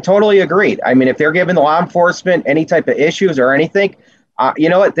 And I totally agreed. I mean, if they're giving the law enforcement any type of issues or anything, you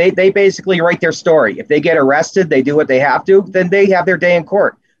know what? They basically write their story. If they get arrested, they do what they have to, then they have their day in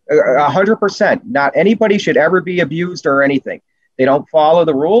court. 100%. Not anybody should ever be abused or anything. They don't follow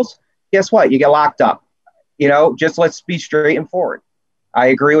the rules. Guess what? You get locked up. Just let's be straight and forward. I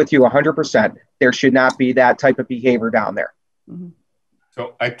agree with you 100%. There should not be that type of behavior down there. Mm-hmm.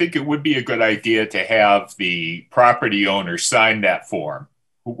 So I think it would be a good idea to have the property owner sign that form,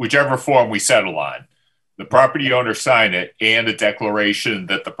 whichever form we settle on. The property owner sign it, and a declaration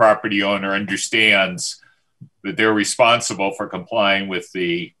that the property owner understands that they're responsible for complying with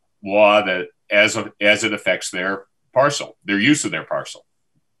the law that as it affects their parcel, their use of their parcel.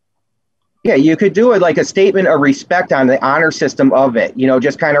 Yeah, you could do it like a statement of respect on the honor system of it.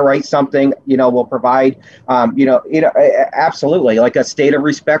 Just kind of write something. We'll provide. Absolutely, like a state of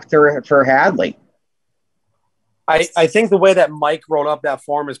respect for Hadley. I think the way that Mike wrote up that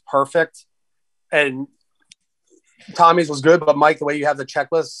form is perfect, and Tommy's was good. But Mike, the way you have the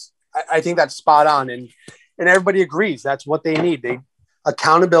checklist, I think that's spot on, and everybody agrees that's what they need.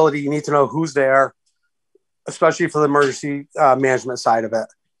 Accountability. You need to know who's there, especially for the emergency management side of it.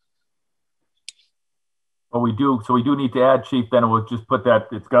 Well, we do need to add, Chief, then we'll just put that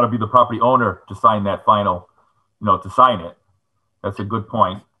it's got to be the property owner to sign that final, to sign it. That's a good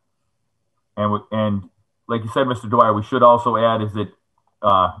point. And like you said, Mr. Dwyer, we should also add, is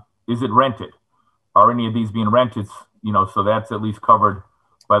it rented? Are any of these being rented? So that's at least covered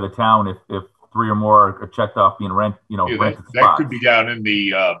by the town if 3 or more are checked off being rented spots. That could be down in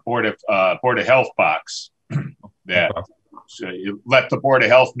the Board of Health box. That so you let the Board of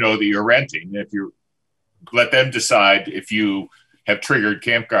Health know that you're renting. If you let them decide if you have triggered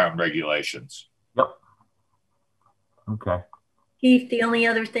campground regulations. Yep. Okay. Keith, the only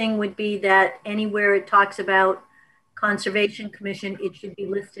other thing would be that anywhere it talks about Conservation Commission, it should be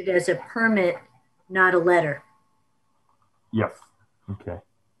listed as a permit, not a letter. Yes. Okay.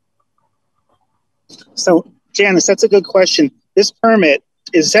 So, Janice, that's a good question. This permit,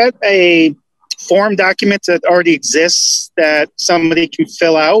 is that a form document that already exists that somebody can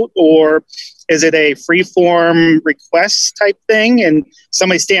fill out, or is it a free form request type thing and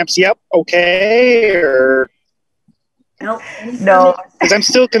somebody stamps, yep, okay, or? No. Because I'm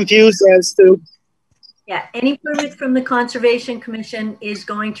still confused as to. Yeah, any permit from the Conservation Commission is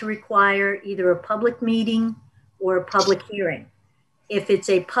going to require either a public meeting or a public hearing. If it's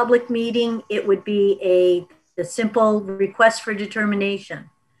a public meeting, it would be the simple request for determination.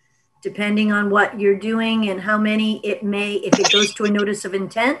 depending on what you're doing and how many it may, if it goes to a notice of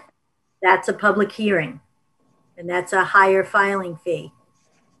intent, that's a public hearing, and that's a higher filing fee.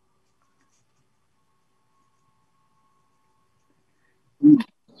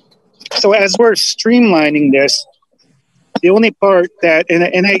 So as we're streamlining this, the only part that,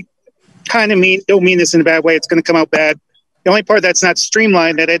 and I kind of don't mean this in a bad way, it's going to come out bad. The only part that's not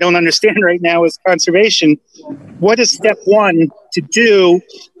streamlined that I don't understand right now is conservation. What is step one to do?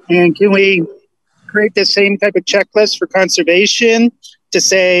 And can we create the same type of checklist for conservation to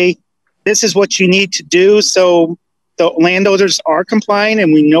say, this is what you need to do so the landowners are compliant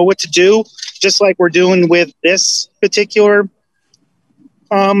and we know what to do, just like we're doing with this particular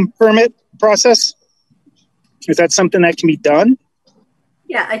permit process? Is that something that can be done?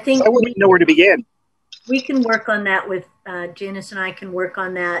 Yeah, I think I wouldn't know where to begin. We can work on that with Janice, and I can work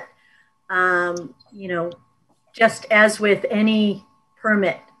on that. You know, just as with any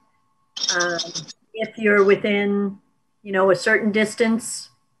permit, if you're within, you know, a certain distance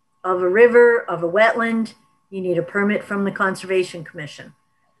of a river, of a wetland, you need a permit from the Conservation Commission.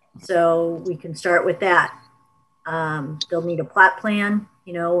 So we can start with that. They'll need a plot plan,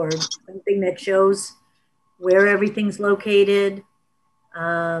 you know, or something that shows where everything's located.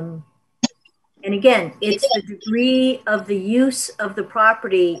 And again, it's the degree of the use of the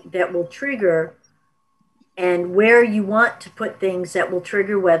property that will trigger, and where you want to put things that will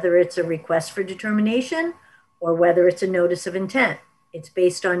trigger whether it's a request for determination or whether it's a notice of intent. It's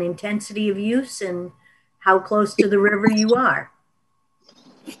based on intensity of use and how close to the river you are.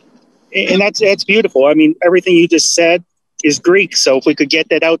 And that's beautiful. I mean, everything you just said is Greek. So if we could get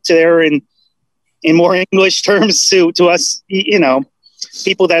that out there in more English terms to us, you know,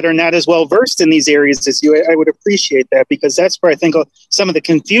 people that are not as well versed in these areas as you, I would appreciate that, because that's where I think some of the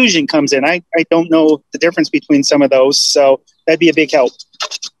confusion comes in. I don't know the difference between some of those, so that'd be a big help.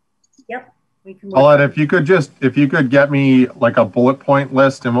 Yep, we can. Paulette, if you could get me like a bullet point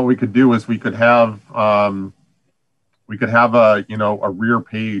list, and what we could do is we could have a a rear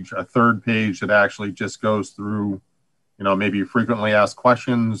page, a third page that actually just goes through, you know, maybe frequently asked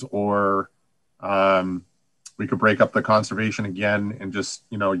questions, or we could break up the conservation again and just,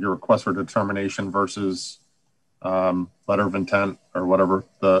 you know, your request for determination versus letter of intent or whatever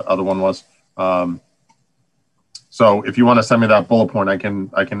the other one was. So if you want to send me that bullet point, I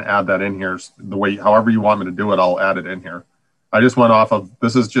can add that in here the way, however you want me to do it, I'll add it in here. I just went off of,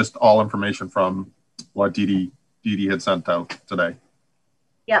 this is just all information from what Dee Dee had sent out today.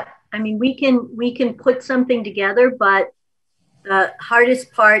 Yep. I mean, we can put something together, but the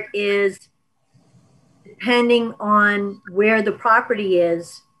hardest part is, depending on where the property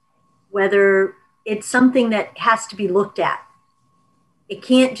is, whether it's something that has to be looked at. It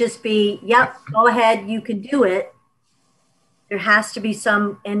can't just be, yep, go ahead, you can do it. There has to be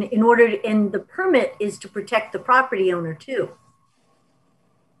some, and and the permit is to protect the property owner too.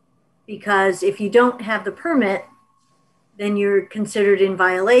 Because if you don't have the permit, then you're considered in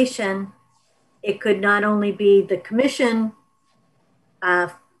violation. It could not only be the commission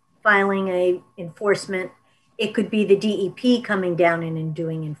filing a enforcement, it could be the DEP coming down in and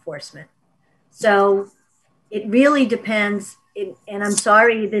doing enforcement. So it really depends, and I'm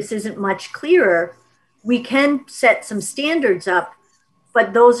sorry this isn't much clearer. We can set some standards up,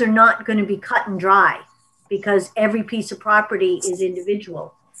 but those are not going to be cut and dry because every piece of property is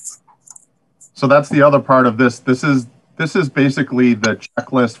individual. So that's the other part of this. This is basically the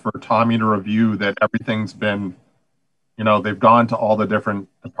checklist for Tommy to review that everything's been, you know, they've gone to all the different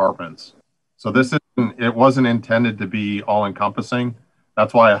departments. So it wasn't intended to be all encompassing.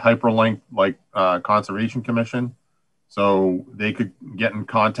 That's why I hyperlinked like Conservation Commission, so they could get in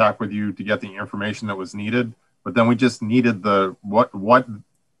contact with you to get the information that was needed. But then we just needed the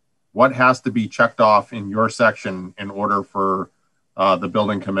what has to be checked off in your section in order for the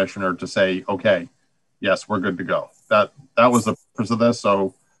building commissioner to say, okay, yes, we're good to go. That was the purpose of this.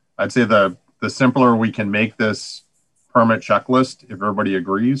 So I'd say the simpler we can make this permit checklist, if everybody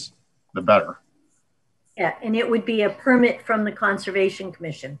agrees, the better. Yeah, and it would be a permit from the Conservation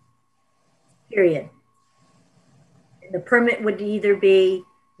Commission, period. And the permit would either be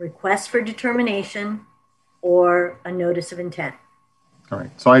request for determination or a notice of intent. All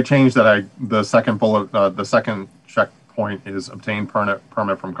right, so I changed that. The second bullet, the second checkpoint is obtain permit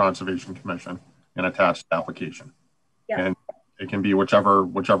from Conservation Commission and attached application. Yeah. And it can be whichever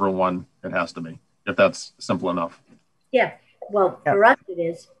one it has to be, if that's simple enough. Yeah, well, for us it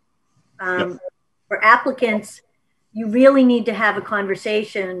is. For applicants, you really need to have a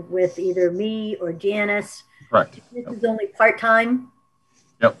conversation with either me or Janice. Correct. This is only part-time.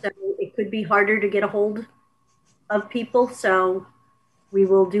 Yep. So it could be harder to get a hold of people. So We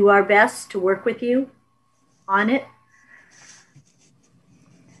will do our best to work with you on it.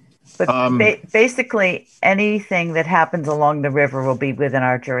 But basically, anything that happens along the river will be within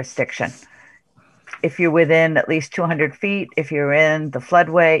our jurisdiction. If you're within at least 200 feet, if you're in the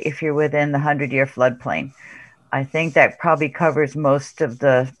floodway, if you're within the 100-year floodplain, I think that probably covers most of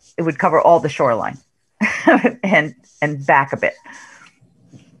it would cover all the shoreline and back a bit.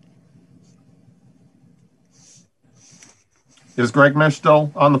 Is Greg Mish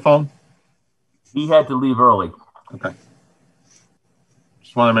still on the phone? He had to leave early. Okay.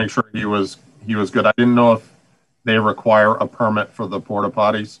 Just want to make sure he was good. I didn't know if they require a permit for the porta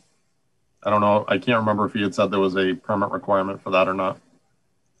potties. I don't know. I can't remember if he had said there was a permit requirement for that or not.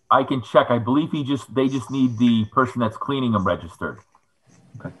 I can check. I believe they just need the person that's cleaning them registered.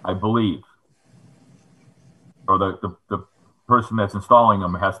 Okay. I believe. Or the person that's installing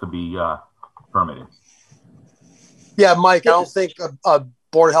them has to be permitted. Yeah, Mike, I don't think a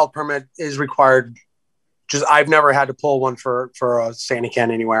Board of Health permit is required. Just I've never had to pull one for a Sandy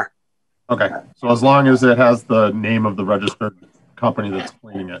can anywhere. Okay, so as long as it has the name of the registered company that's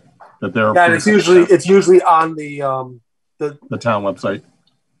cleaning it, that they're and it's usually on the town website.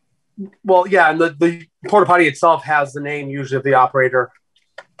 Well, yeah, and the porta potty itself has the name usually of the operator.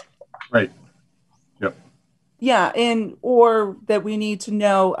 Right. Yep. Yeah, or that we need to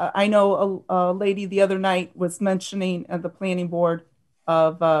know. I know a lady the other night was mentioning at the planning board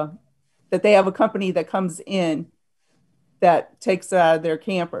of that they have a company that comes in that takes their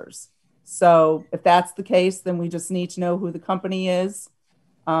campers. So if that's the case, then we just need to know who the company is.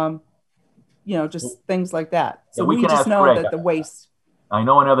 Just things like that. So we just know Greg, that the waste. I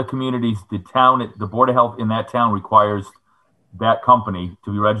know in other communities, the Board of Health in that town requires that company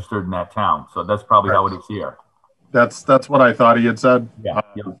to be registered in that town. So that's probably how it is here. That's what I thought he had said. Yeah.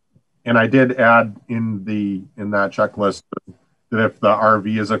 And I did add in that checklist that if the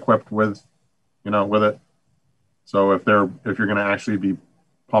RV is equipped with it. So if you're going to actually be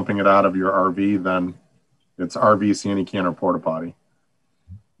pumping it out of your RV, then it's RV, Sandy can, or porta potty.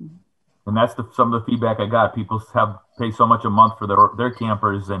 And that's some of the feedback I got. People pay so much a month for their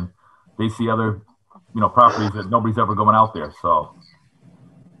campers, and they see other, properties that nobody's ever going out there. So,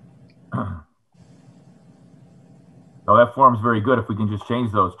 that form's very good. If we can just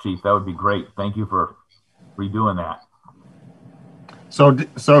change those, Chief, that would be great. Thank you for redoing that.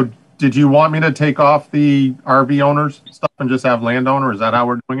 So did you want me to take off the RV owners stuff and just have landowner? Is that how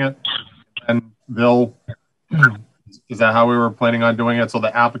we're doing it? And is that how we were planning on doing it? So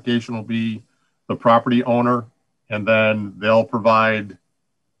the application will be the property owner, and then they'll provide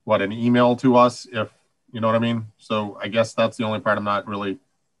an email to us, if you know what I mean? So I guess that's the only part I'm not really.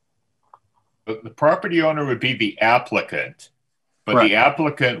 The property owner would be the applicant, but Correct. The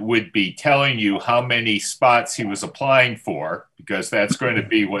applicant would be telling you how many spots he was applying for, because that's going to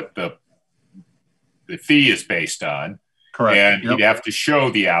be what the fee is based on. Correct. And he'd have to show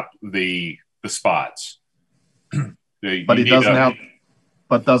the spots. But he doesn't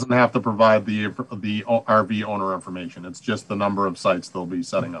have to provide the RV owner information. It's just the number of sites they'll be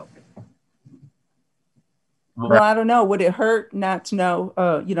setting up. Well, I don't know. Would it hurt not to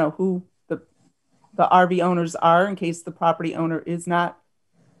know, who the RV owners are in case the property owner is not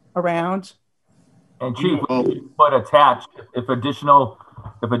around? And Chief, but attach if additional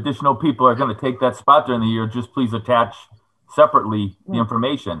people are going to take that spot during the year, just please attach separately the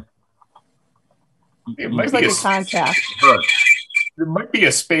information. It might be a contact. There might be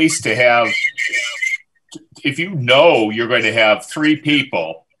a space to have, if you're going to have 3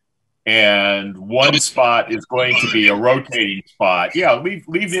 people and one spot is going to be a rotating spot. Yeah,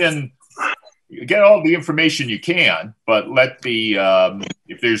 leave in, get all the information you can, but let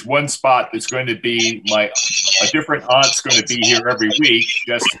if there's one spot that's going to be a different aunt's going to be here every week,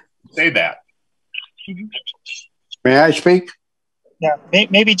 just say that. May I speak? Yeah,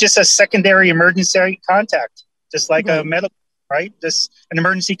 maybe just a secondary emergency contact, just like a medical, right? Just an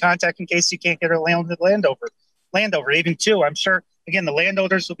emergency contact in case you can't get a landowner, even 2. I'm sure, again, the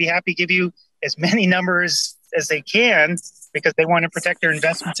landowners will be happy to give you as many numbers as they can because they want to protect their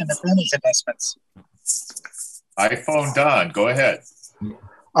investments and their family's investments. iPhone Don, go ahead.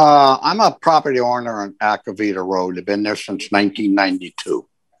 I'm a property owner on Acavita Road. I've been there since 1992.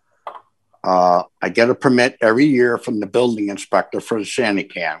 I get a permit every year from the building inspector for the Sandy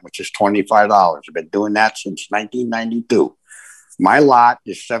can, which is $25. I've been doing that since 1992. My lot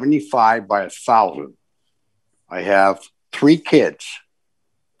is 75 by 1,000. I have 3 kids,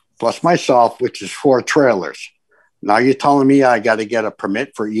 plus myself, which is 4 trailers. Now you're telling me I got to get a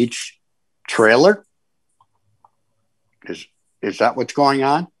permit for each trailer? Is that what's going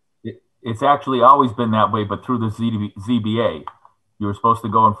on? It's actually always been that way, but through the ZBA. you were supposed to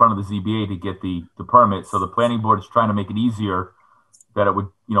go in front of the ZBA to get the permit. So the planning board is trying to make it easier that it would,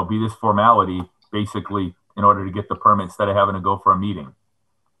 be this formality basically in order to get the permit instead of having to go for a meeting.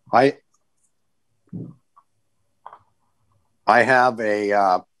 I have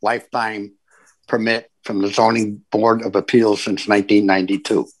a lifetime permit from the Zoning Board of Appeals since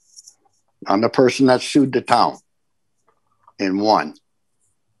 1992. I'm the person that sued the town and won.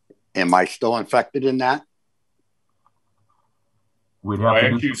 Am I still infected in that? We'd have Why to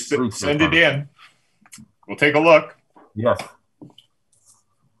don't you send it in? We'll take a look. Yes.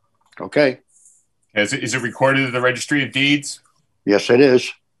 Okay. Is it recorded in the Registry of Deeds? Yes, it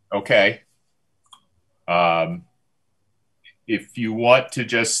is. Okay. If you want to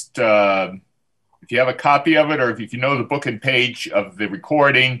just, if you have a copy of it, or if you know the book and page of the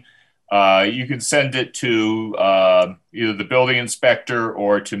recording, you can send it to either the building inspector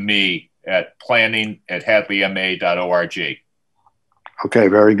or to me at planning@hadleyma.org. Okay,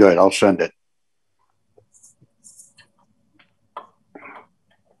 very good. I'll send it.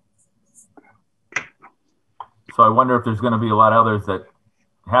 So I wonder if there's going to be a lot of others that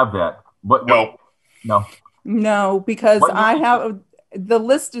have that. No, because I have the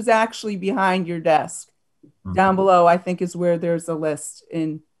list is actually behind your desk. Mm-hmm. Down below, I think is where there's a list,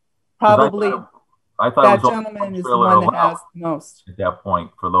 and probably I thought that gentleman is the one that has the most at that point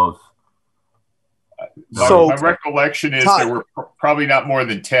for those. So my recollection is there were probably not more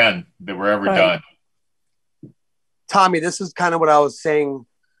than 10 that were ever done. Tommy, this is kind of what I was saying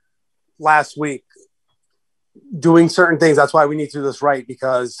last week. Doing certain things, that's why we need to do this right,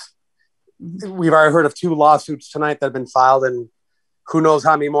 because we've already heard of 2 lawsuits tonight that have been filed, and who knows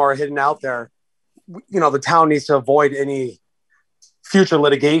how many more are hidden out there. The town needs to avoid any future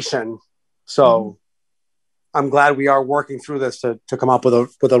litigation. So I'm glad we are working through this to come up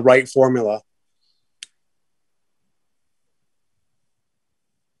with a right formula.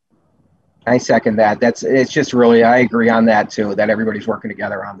 I second that. It's just really, I agree on that too, that everybody's working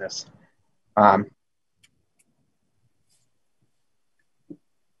together on this.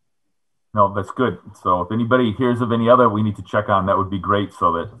 No, that's good. So if anybody hears of any other we need to check on, that would be great,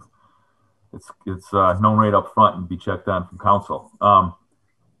 so that it's known right up front and be checked on from council. So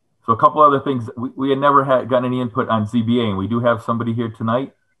a couple other things. We had never gotten any input on ZBA, and we do have somebody here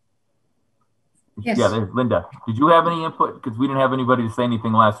tonight. Yes. Yeah, there's Linda. Did you have any input? Because we didn't have anybody to say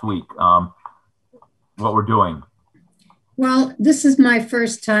anything last week. What we're doing. Well, this is my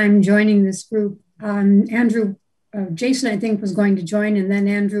first time joining this group. Andrew, Jason, I think, was going to join, and then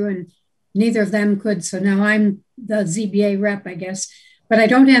Andrew, and neither of them could. So now I'm the ZBA rep, I guess. But I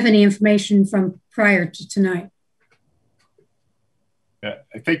don't have any information from prior to tonight. Yeah,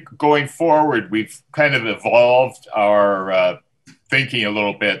 I think going forward, we've kind of evolved our thinking a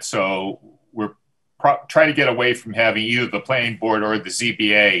little bit. So we're trying to get away from having either the planning board or the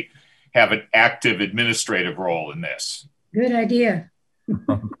ZBA have an active administrative role in this. Good idea.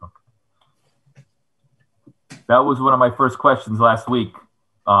 That was one of my first questions last week.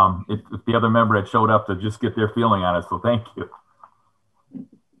 If the other member had showed up to just get their feeling on it, so thank you.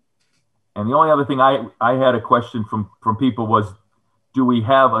 And the only other thing I had a question from people was, do we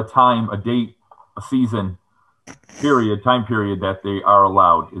have a time, a date, a season period, time period that they are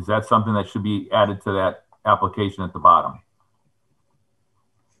allowed? Is that something that should be added to that application at the bottom?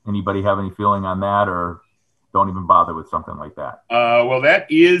 Anybody have any feeling on that, or don't even bother with something like that? Well, that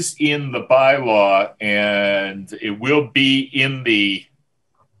is in the bylaw, and it will be in the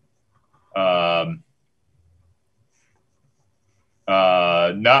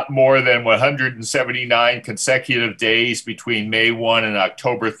not more than 179 consecutive days between May 1 and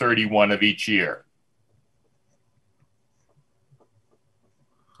October 31 of each year.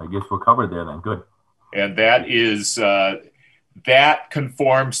 I guess we're covered there then. Good. And that is that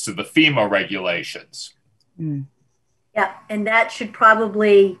conforms to the FEMA regulations. Yeah, and that should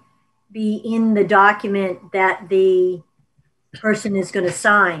probably be in the document that the person is going to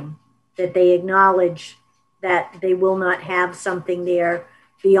sign, that they acknowledge that they will not have something there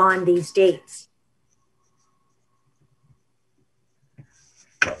beyond these dates.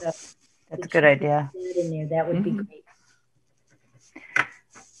 That's a good idea. In there, that would be great.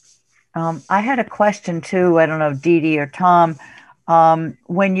 I had a question too. I don't know, Dee Dee or Tom.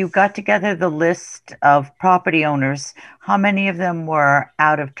 When you got together the list of property owners, how many of them were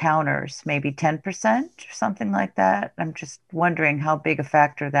out of towners? Maybe 10% or something like that? I'm just wondering how big a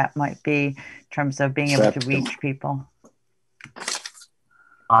factor that might be in terms of being able to reach people.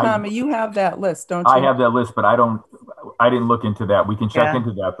 Tommy, you have that list, don't you? I have that list, but I didn't look into that. We can check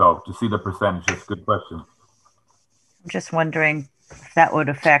into that though to see the percentage. That's a good question. I'm just wondering if that would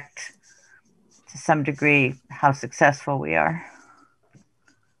affect to some degree how successful we are.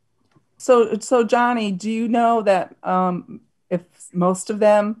 So Johnny, do you know that if most of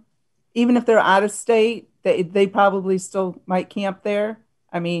them, even if they're out of state, they probably still might camp there?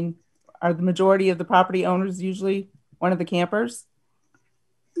 I mean, are the majority of the property owners usually one of the campers?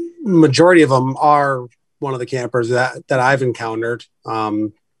 Majority of them are one of the campers that I've encountered.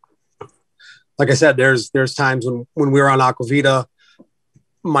 Like I said, there's times when we were on Aqua Vita,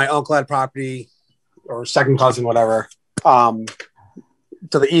 my uncle had property, or second cousin, whatever,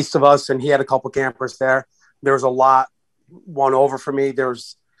 to the east of us, and he had a couple campers there. There was a lot, one over for me. There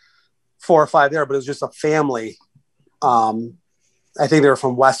was 4 or 5 there, but it was just a family. I think they were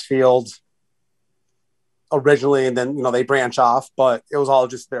from Westfield originally, and then, they branch off, but it was all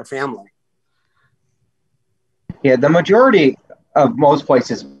just their family. Yeah, the majority of most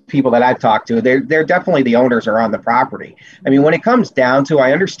places, people that I've talked to, they're definitely the owners are on the property. I mean, when it comes down to,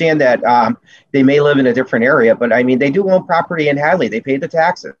 I understand that they may live in a different area, but I mean, they do own property in Hadley. They pay the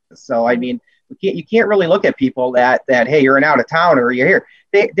taxes. So, I mean, you can't really look at people that hey, you're an out of towner or you're here.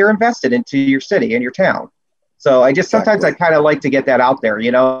 They're invested into your city and your town. So I just sometimes I kind of like to get that out there,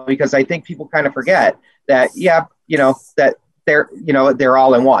 because I think people kind of forget that, that they're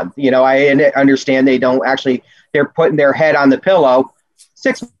all in one. I understand they don't actually, they're putting their head on the pillow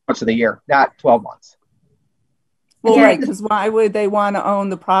 6 months of the year, not 12 months. Well, right, because why would they want to own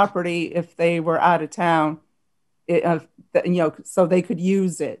the property if they were out of town? So they could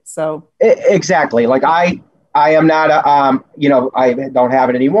use it. So exactly. Like I am not I don't have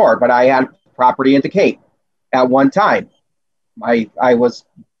it anymore, but I had property in Decatur at one time. I was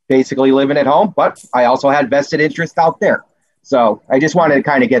basically living at home, but I also had vested interest out there. So I just wanted to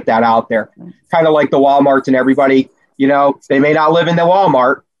kind of get that out there. Kind of like the Walmarts and everybody, they may not live in the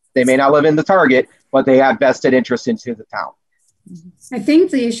Walmart, they may not live in the Target, but they have vested interest into the town. I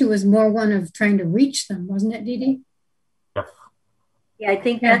think the issue was more one of trying to reach them, wasn't it, Dee Dee? Yes. Yeah, I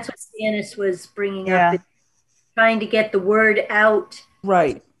think that's what Janice was bringing up, trying to get the word out.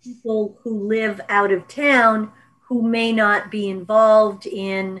 Right. People who live out of town who may not be involved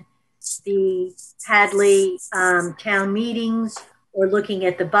in the Hadley town meetings or looking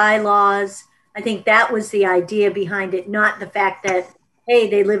at the bylaws. I think that was the idea behind it, not the fact that, hey,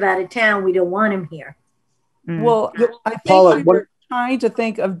 they live out of town, we don't want them here. Well, I think we were trying to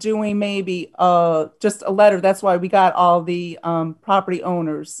think of doing maybe just a letter. That's why we got all the property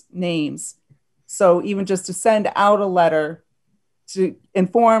owners' names. So even just to send out a letter to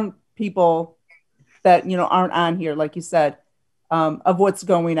inform people that, aren't on here, like you said, of what's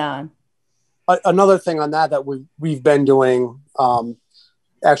going on. Another thing on that we've been doing,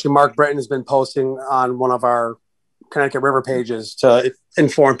 actually Mark Britton has been posting on one of our Connecticut River pages to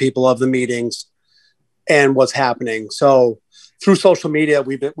inform people of the meetings and what's happening. So through social media,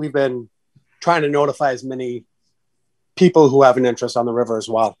 we've been trying to notify as many people who have an interest on the river as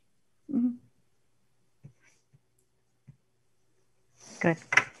well. Mm-hmm. Good.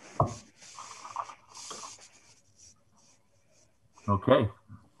 Okay.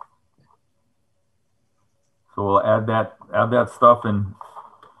 So we'll add that stuff and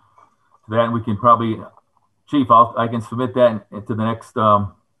then we can probably, Chief, I can submit that into the next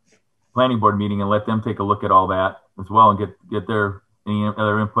planning board meeting and let them take a look at all that as well and get their any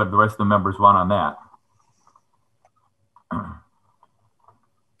other input the rest of the members want on that.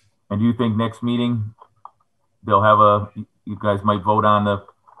 And do you think next meeting they'll have you guys might vote on the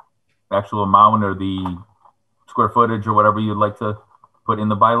actual amount or the square footage or whatever you'd like to put in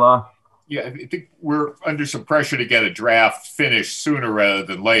the bylaw? Yeah, I think we're under some pressure to get a draft finished sooner rather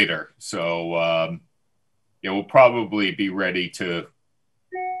than later. So, we'll probably be ready to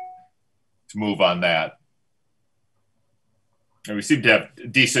move on that. And we seem to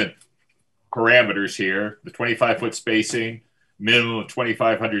have decent parameters here. The 25-foot spacing, minimum of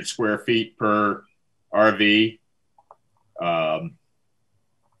 2,500 square feet per RV.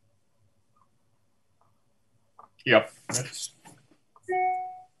 Yep, that's...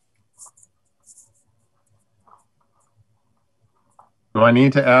 Do I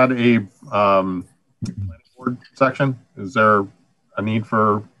need to add a planning board section? Is there a need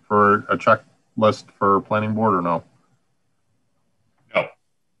for a checklist for planning board or no?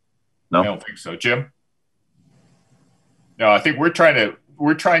 No, I don't think so. Jim? No, I think we're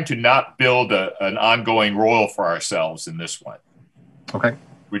trying to not build an ongoing role for ourselves in this one. Okay.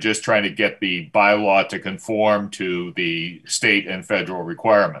 We're just trying to get the bylaw to conform to the state and federal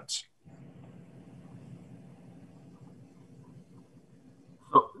requirements.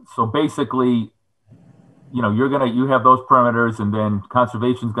 So basically, you have those parameters and then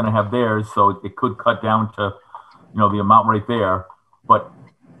conservation's going to have theirs. So it could cut down to, the amount right there. But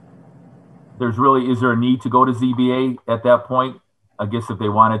is there a need to go to ZBA at that point? I guess if they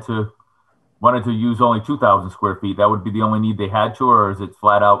wanted to wanted to use only 2,000 square feet, that would be the only need they had to, or is it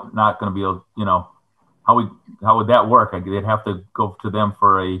flat out not going to be able, how would that work? They'd have to go to them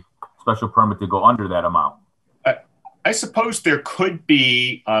for a special permit to go under that amount. I suppose there could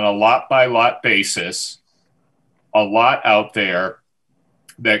be, on a lot by lot basis, a lot out there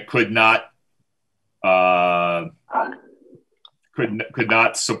that could not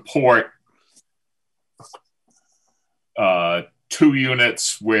support 2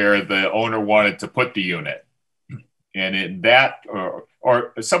 units where the owner wanted to put the unit, and in that or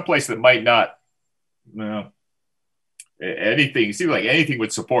someplace that might not, anything. It seems like anything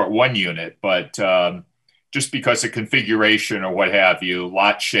would support 1 unit, but just because of configuration or what have you,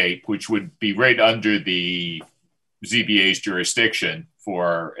 lot shape, which would be right under the ZBA's jurisdiction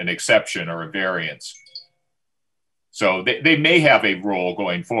for an exception or a variance. So they may have a role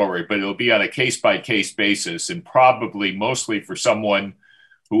going forward, but it'll be on a case-by-case basis, and probably mostly for someone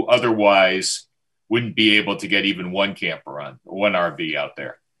who otherwise wouldn't be able to get even 1 camper on, 1 RV out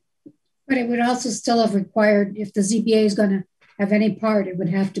there. But it would also still have required, if the ZBA is going to have any part, it would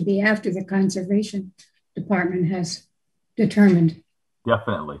have to be after the Conservation Department has determined.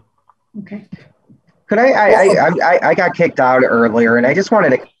 Definitely. Okay. Could I got kicked out earlier, and I just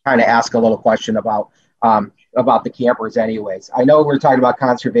wanted to kind of ask a little question about the campers anyways. I know we're talking about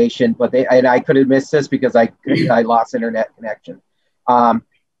conservation, but I could have missed this because I lost internet connection.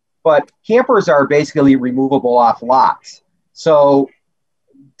 But campers are basically removable off lots. So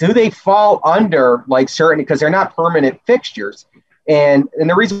do they fall under like certain, because they're not permanent fixtures? And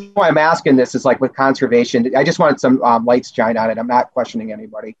the reason why I'm asking this is like with conservation, I just wanted some lights shine on it. I'm not questioning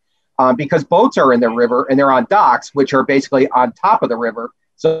anybody. Because boats are in the river and they're on docks, which are basically on top of the river.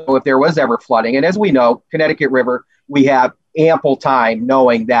 So if there was ever flooding, and as we know, Connecticut River, we have ample time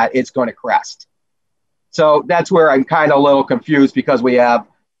knowing that it's going to crest. So that's where I'm kind of a little confused, because we have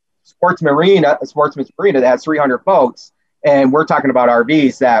Sportsman's Marina that has 300 boats, and we're talking about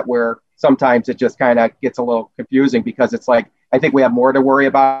RVs that where sometimes it just kind of gets a little confusing, because it's like, I think we have more to worry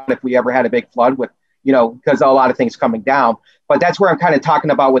about if we ever had a big flood with, because a lot of things coming down. But that's where I'm kind of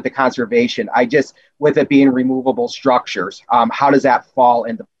talking about with the conservation. With it being removable structures, how does that fall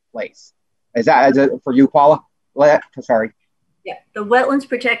into place? Is it for you, Paula? Sorry. Yeah, the Wetlands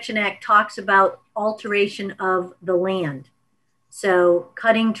Protection Act talks about alteration of the land. So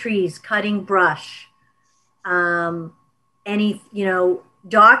cutting trees, cutting brush,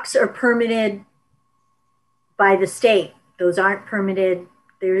 docks are permitted by the state. Those aren't permitted.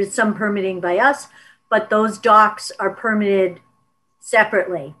 There is some permitting by us, but those docks are permitted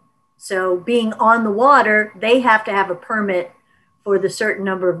separately. So being on the water, they have to have a permit for the certain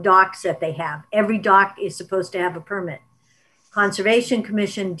number of docks that they have. Every dock is supposed to have a permit. Conservation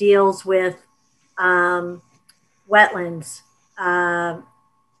Commission deals with wetlands,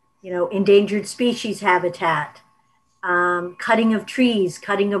 endangered species habitat, cutting of trees,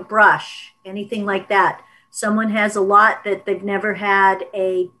 cutting of brush, anything like that. Someone has a lot that they've never had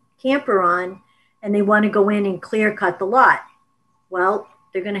a camper on, and they want to go in and clear cut the lot. Well,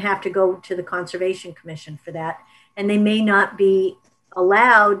 they're going to have to go to the Conservation Commission for that, and they may not be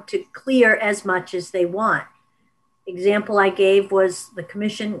allowed to clear as much as they want. Example I gave was the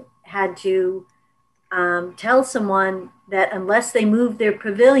commission had to tell someone that unless they moved their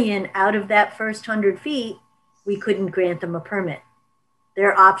pavilion out of that first 100 feet, we couldn't grant them a permit.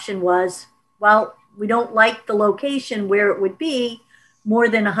 Their option was, well, we don't like the location where it would be more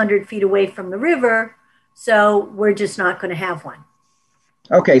than 100 feet away from the river, so we're just not going to have one.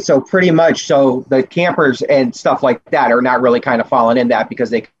 Okay, so pretty much, so the campers and stuff like that are not really kind of falling in that, because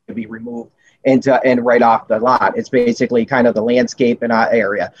they could be removed and right off the lot. It's basically kind of the landscape and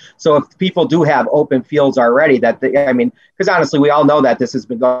area. So if people do have open fields already, because honestly, we all know that this has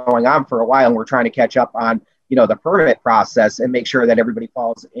been going on for a while, and we're trying to catch up on, the permit process and make sure that everybody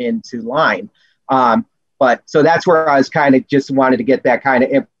falls into line. But so that's where I was kind of just wanted to get that kind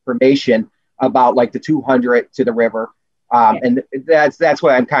of information about like the 200 to the river. And that's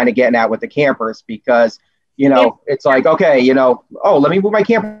what I'm kind of getting at with the campers, because, it's like, okay, let me move my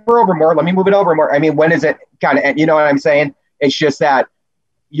camper over more. Let me move it over more. I mean, when is it kind of, you know what I'm saying? It's just that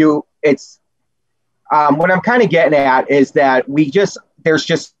what I'm kind of getting at is that there's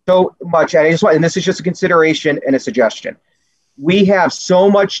just so much, and this is just a consideration and a suggestion. We have so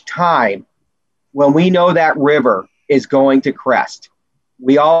much time when we know that river is going to crest.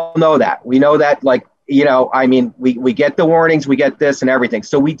 We all know that. We know that, we get the warnings, we get this and everything.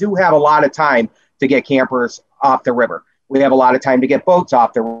 So we do have a lot of time to get campers off the river. We have a lot of time to get boats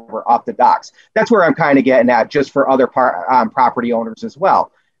off the river, off the docks. That's where I'm kind of getting at, just for other property owners as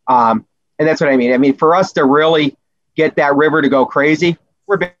well. And that's what I mean. I mean, for us to really get that river to go crazy,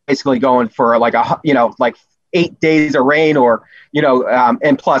 we're basically going for like like 8 days of rain, or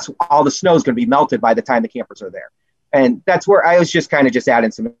and plus all the snow is going to be melted by the time the campers are there. And that's where I was just kind of just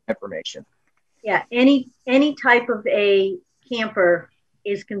adding some information. Yeah, any type of a camper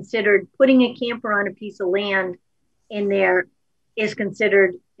is considered, putting a camper on a piece of land in there is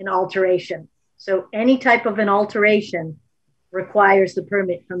considered an alteration. So any type of an alteration requires the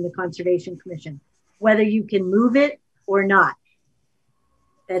permit from the Conservation Commission, whether you can move it or not.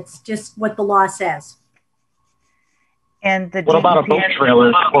 That's just what the law says. And the what about a boat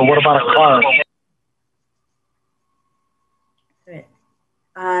trailer, or what about a car?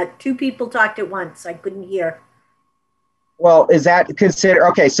 Two people talked at once. I couldn't hear. Well, is that considered,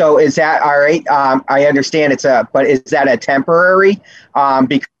 okay, so is that, all right, I understand but is that a temporary,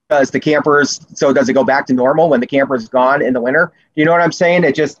 because the campers, so does it go back to normal when the camper's gone in the winter? You know what I'm saying?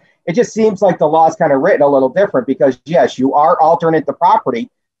 It just seems like the law is kind of written a little different, because yes, you are altering the property,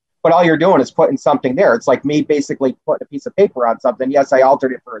 but all you're doing is putting something there. It's like me basically putting a piece of paper on something. Yes, I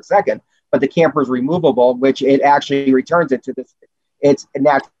altered it for a second, but the camper's removable, which it actually returns it to its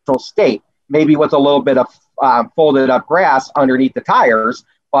natural state, maybe with a little bit of folded up grass underneath the tires,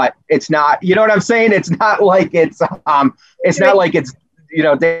 but it's not, you know what I'm saying? It's not like it's not like it's,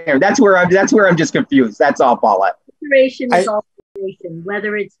 there. That's where I'm just confused. That's all, Paulette. Alteration is alteration,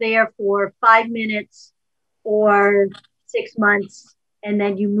 whether it's there for 5 minutes or 6 months, and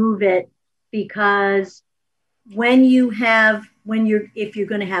then you move it, because if you're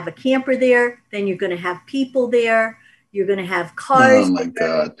going to have a camper there, then you're going to have people there, you're going to have cars. Oh my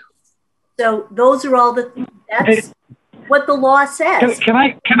God. So those are all that's what the law says. Can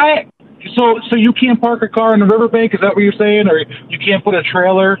I? So you can't park a car in the riverbank? Is that what you're saying? Or you can't put a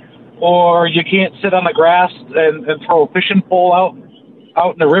trailer, or you can't sit on the grass and throw a fishing pole out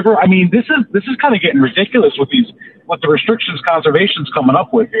in the river? I mean, this is kind of getting ridiculous with the restrictions conservation's coming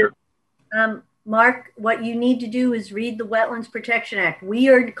up with here. Mark, what you need to do is read the Wetlands Protection Act.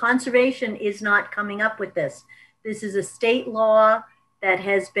 Conservation is not coming up with this. This is a state law that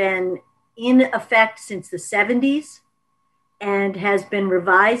has been in effect since the 70s and has been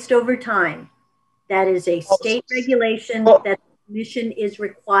revised over time. That is a state regulation that the commission is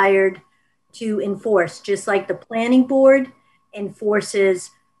required to enforce, just like the planning board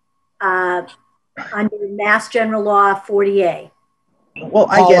enforces under Mass General Law 40A. Well,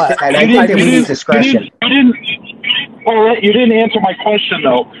 I get that. I think that we need discretion. You didn't answer my question,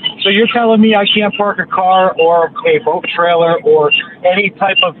 though. So you're telling me I can't park a car or a boat trailer or any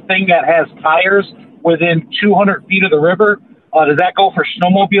type of thing that has tires within 200 feet of the river? Does that go for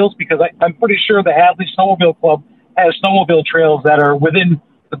snowmobiles? Because I'm pretty sure the Hadley Snowmobile Club has snowmobile trails that are within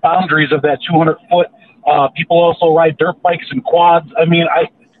the boundaries of that 200-foot. People also ride dirt bikes and quads. I mean,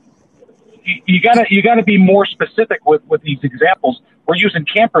 you gotta be more specific with these examples. We're using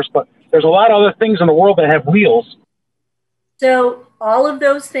campers, but there's a lot of other things in the world that have wheels. So all of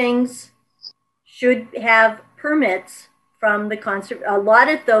those things should have permits from the a lot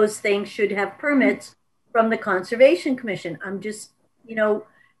of those things should have permits from the Conservation Commission. I'm just, this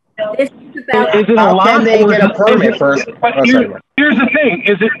is about how can they get a permit first? Here's the thing: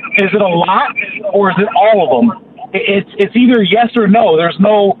 is it a lot, or is it all of them? It's either yes or no. There's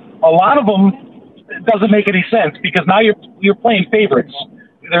no. A lot of them, it doesn't make any sense, because now you're playing favorites.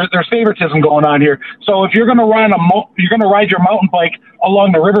 There's favoritism going on here. So if you're going to ride your mountain bike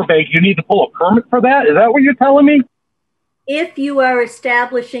along the riverbank, you need to pull a permit for that. Is that what you're telling me? If you are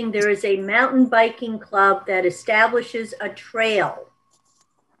establishing, there is a mountain biking club that establishes a trail,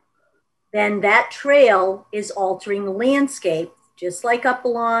 then that trail is altering the landscape, just like up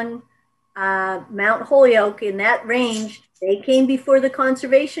along Mount Holyoke in that range. They came before the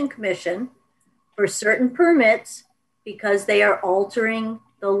Conservation Commission for certain permits because they are altering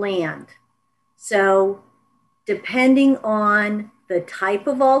the land. So depending on the type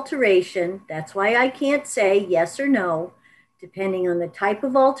of alteration, that's why I can't say yes or no, depending on the type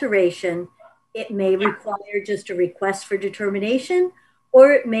of alteration, it may require just a request for determination,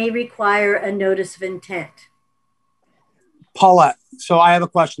 or it may require a notice of intent. Paulette, so I have a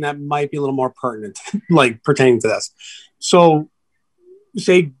question that might be a little more pertinent, like pertaining to this. So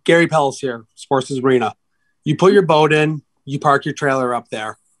say Gary Pellis here, Sports Arena. You put your boat in, you park your trailer up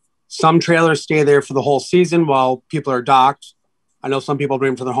there. Some trailers stay there for the whole season while people are docked. I know some people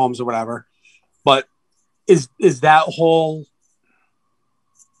bring them to their homes or whatever. But is that whole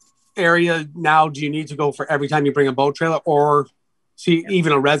area now, do you need to go for every time you bring a boat trailer, or see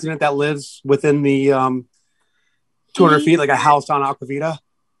even a resident that lives within the 200 feet, like a house on Aquavita?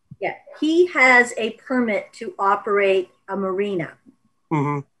 Yeah, he has a permit to operate a marina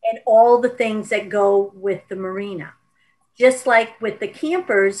and all the things that go with the marina. just like with the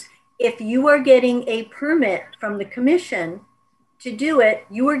campers, if you are getting a permit from the commission to do it,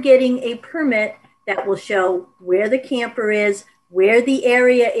 you are getting a permit that will show where the camper is, where the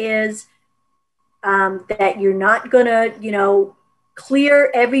area is, that you're not going to, you know,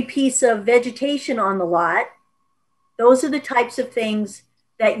 clear every piece of vegetation on the lot. Those are the types of things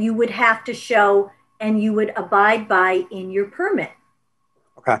that you would have to show and you would abide by in your permit.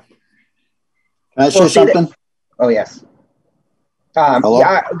 Okay. Can I say something? Oh, yes.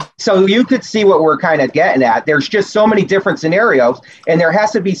 Yeah, so you could see what we're kind of getting at. There's just so many different scenarios, and there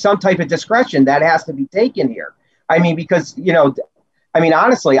has to be some type of discretion that has to be taken here. I mean, because, you know, I mean,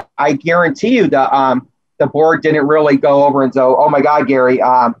 honestly, I guarantee you the board didn't really go over and go, oh my God, Gary,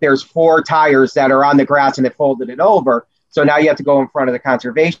 there's 4 tires that are on the grass and it folded it over. So now you have to go in front of the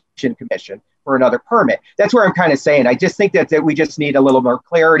Conservation Commission for another permit. That's where I'm kind of saying. I just think that we just need a little more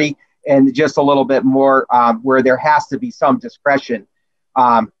clarity and just a little bit more where there has to be some discretion,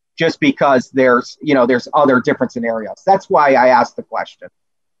 just because there's other different scenarios. That's why I asked the question.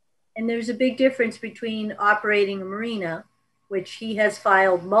 And there's a big difference between operating a marina, which he has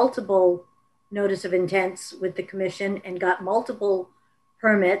filed multiple notice of intents with the commission and got multiple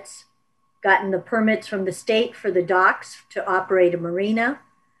permits, gotten the permits from the state for the docks to operate a marina.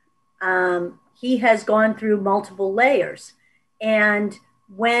 He has gone through multiple layers. And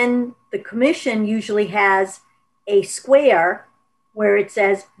when the commission usually has a square where it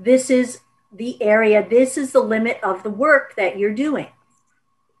says, this is the area, this is the limit of the work that you're doing.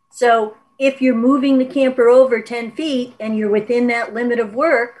 So if you're moving the camper over 10 feet and you're within that limit of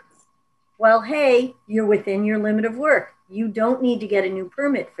work, well, hey, you're within your limit of work. You don't need to get a new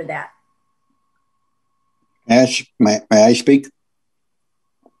permit for that. Yes, may I speak?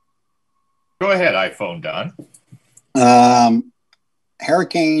 Go ahead, iPhone, Don.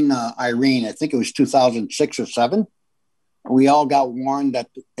 Hurricane Irene, I think it was 2006 or 7. We all got warned that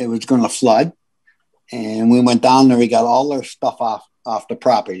it was going to flood. And we went down there, we got all their stuff off the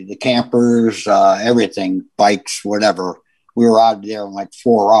property, the campers, everything, bikes, whatever. We were out there in like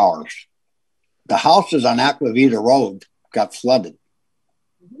 4 hours. The houses on Aquavita Road got flooded.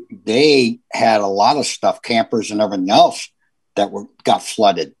 They had a lot of stuff, campers and everything else that got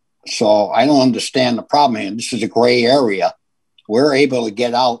flooded. So I don't understand the problem here. This is a gray area. We're able to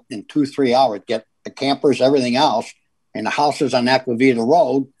get out in 2-3 hours, get the campers, everything else, and the houses on Aquavita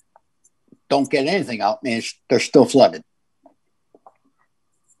Road don't get anything out. And they're still flooded.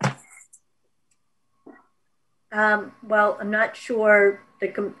 Well, I'm not sure.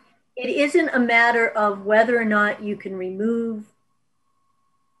 It isn't a matter of whether or not you can remove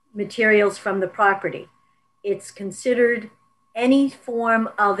materials from the property. It's considered any form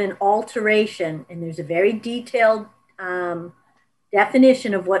of an alteration, and there's a very detailed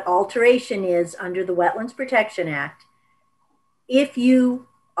definition of what alteration is under the Wetlands Protection Act. If you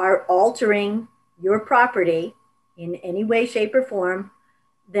are altering your property in any way, shape, or form,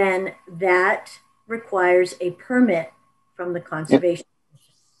 then that requires a permit from the Conservation Commission.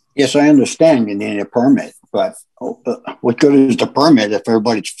 Yes, I understand you need a permit, but what good is the permit if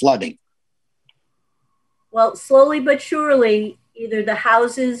everybody's flooding? Well, slowly but surely, either the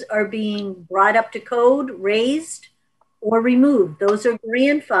houses are being brought up to code, raised, or removed. Those are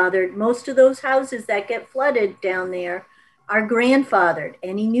grandfathered. Most of those houses that get flooded down there are grandfathered.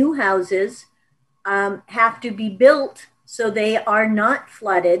 Any new houses have to be built so they are not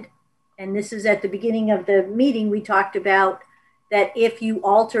flooded. And this is at the beginning of the meeting, we talked about that if you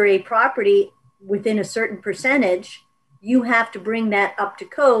alter a property within a certain percentage, you have to bring that up to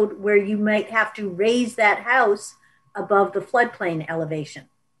code where you might have to raise that house above the floodplain elevation.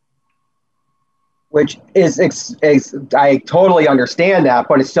 Which is I totally understand that,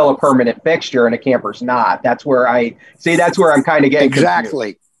 but it's still a permanent fixture and a camper's not. That's where I'm kind of getting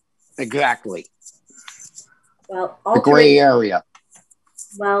Exactly. Well, the gray area.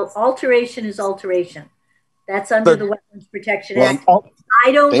 Well, alteration is alteration. That's under the Wetlands Protection Act.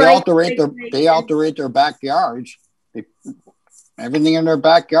 They alterate their backyards. Everything in their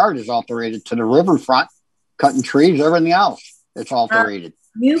backyard is alterated to the riverfront, cutting trees, everything else. It's alterated.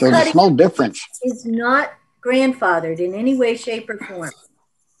 So there's no difference. Is not grandfathered in any way, shape, or form.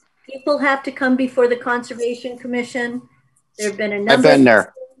 People have to come before the Conservation Commission. There have been a number I've been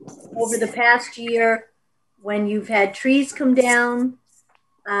there over the past year when you've had trees come down.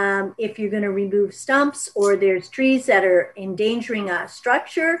 If you're going to remove stumps or there's trees that are endangering a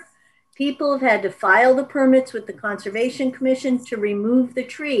structure, people have had to file the permits with the Conservation Commission to remove the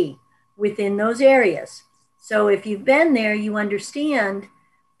tree within those areas. So if you've been there, you understand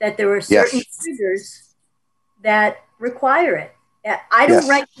that there are certain triggers that require it. I don't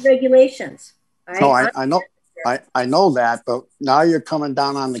write the regulations. No, I know. I know that, but now you're coming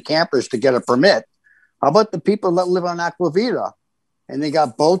down on the campers to get a permit. How about the people that live on Aqua Vita and they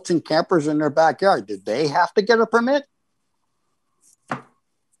got boats and campers in their backyard? Did they have to get a permit?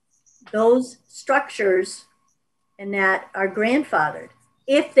 Those structures and that are grandfathered.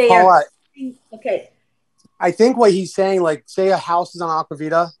 If they are, okay. I think what he's saying, like, say a house is on Aqua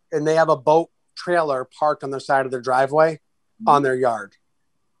Vita and they have a boat trailer parked on the side of their driveway on their yard.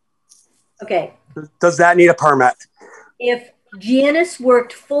 Okay. Does that need a permit? If Janice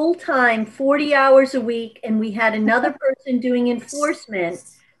worked full-time, 40 hours a week, and we had another person doing enforcement,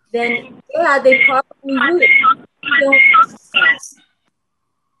 then yeah, they probably would.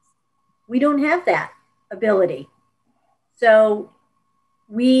 We don't have that ability. So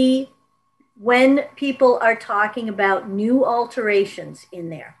when people are talking about new alterations in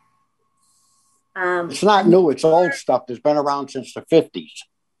there. It's not new, it's old stuff that's been around since the 50s.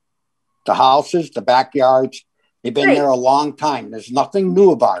 The houses, the backyards, they've been there a long time. There's nothing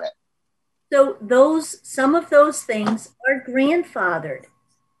new about it. So some of those things are grandfathered.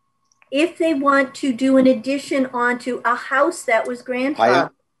 If they want to do an addition onto a house that was grandfathered.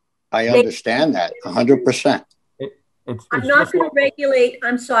 I understand that 100%. I'm not going to regulate.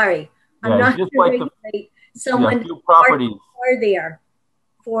 I'm sorry. I'm not going to regulate someone who are there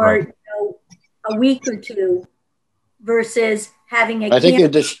for a week or two versus having a. I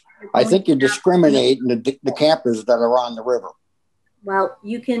think you discriminate in the campers that are on the river. Well,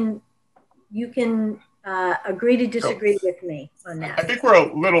 you can agree to disagree with me on that. I think we're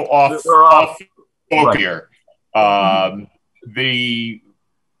a little off here. The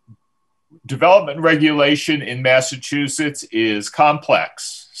development regulation in Massachusetts is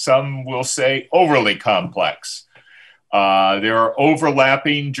complex. Some will say overly complex. There are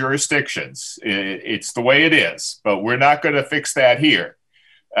overlapping jurisdictions. It's the way it is, but we're not going to fix that here.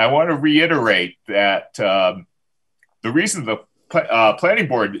 I want to reiterate that the reason the planning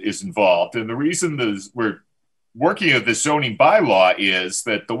board is involved and the reason we're working at the zoning bylaw is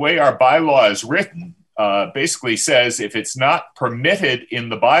that the way our bylaw is written basically says if it's not permitted in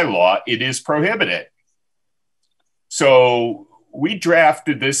the bylaw, it is prohibited. So we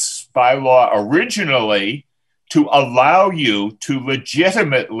drafted this bylaw originally to allow you to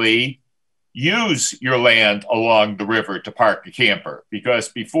legitimately use your land along the river to park a camper, because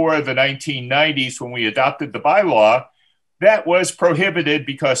before the 1990s, when we adopted the bylaw, that was prohibited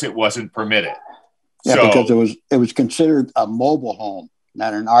because it wasn't permitted. Yeah, because it was considered a mobile home,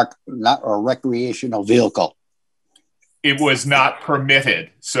 not a recreational vehicle. It was not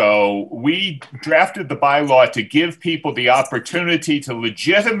permitted. So we drafted the bylaw to give people the opportunity to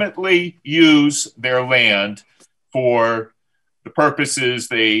legitimately use their land for the purposes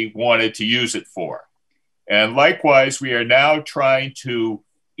they wanted to use it for. And likewise, we are now trying to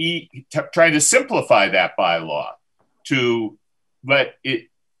simplify that bylaw to let it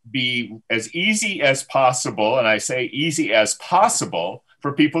be as easy as possible, and I say easy as possible,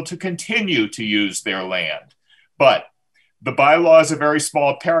 for people to continue to use their land. But the bylaw is a very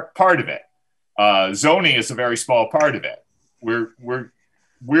small part of it. Zoning is a very small part of it.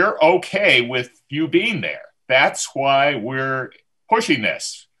 We're okay with you being there. That's why we're pushing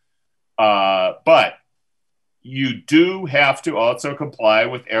this. But you do have to also comply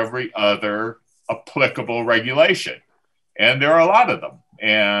with every other applicable regulation. And there are a lot of them.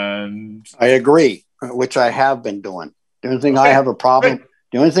 And I agree, which I have been doing. The only thing I have a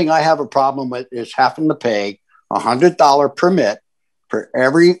problem with is having to pay $100 permit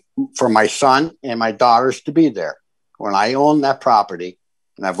for my son and my daughters to be there. When I own that property,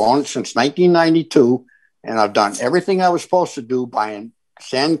 and I've owned it since 1992, and I've done everything I was supposed to do, buying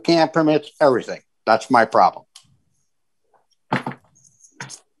sand can permits, everything. That's my problem.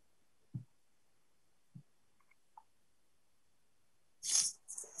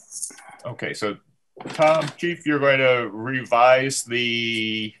 Okay, so Tom, Chief, you're going to revise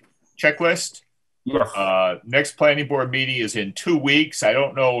the checklist? Yes. Next planning board meeting is in 2 weeks. I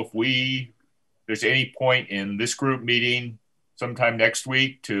don't know if there's any point in this group meeting sometime next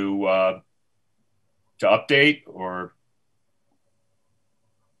week to update or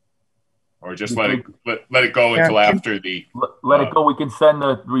just let it go until after the let it go. We can send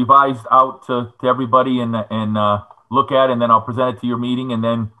the revised out to everybody and look at it, and then I'll present it to your meeting, and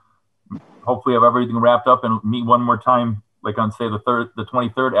then hopefully have everything wrapped up and meet one more time, like on say the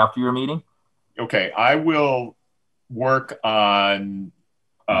 23rd after your meeting. Okay, I will work on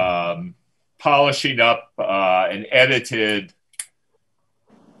polishing up an edited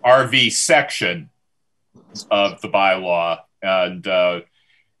RV section of the bylaw, and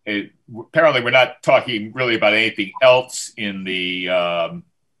apparently we're not talking really about anything else in the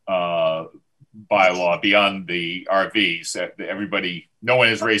bylaw beyond the RVs. Everybody, no one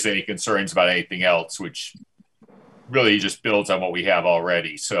has raised any concerns about anything else, which really just builds on what we have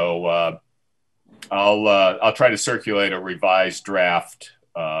already. So I'll try to circulate a revised draft.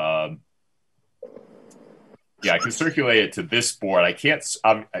 Yeah, I can circulate it to this board. I can't.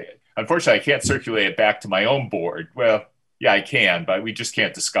 Unfortunately, I can't circulate it back to my own board. Well, yeah, I can, but we just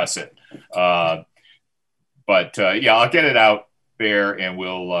can't discuss it. Yeah, I'll get it out there, and we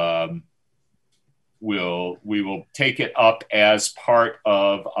will take it up as part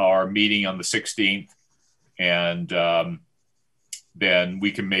of our meeting on the 16th, and then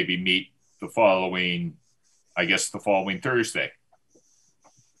we can maybe meet the following Thursday.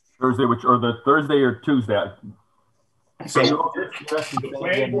 Thursday, or the Thursday or Tuesday? So the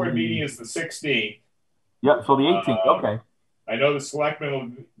planning board meeting is the 16th. Yeah, so the 18th, okay. I know the selectmen will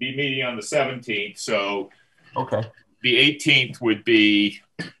be meeting on the 17th, so okay. The 18th would be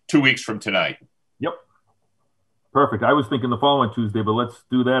 2 weeks from tonight. Yep. Perfect. I was thinking the following Tuesday, but let's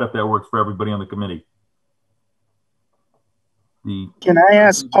do that if that works for everybody on the committee. Can I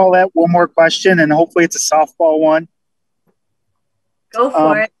ask Paulette one more question, and hopefully it's a softball one? Go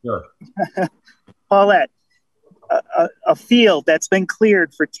for it. Sure. Paulette, a field that's been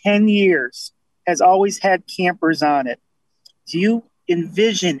cleared for 10 years has always had campers on it. Do you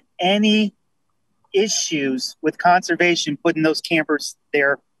envision any issues with conservation putting those campers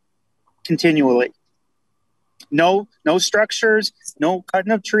there continually? No structures, no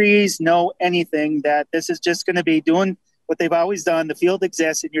cutting of trees, no anything, that this is just going to be doing what they've always done. The field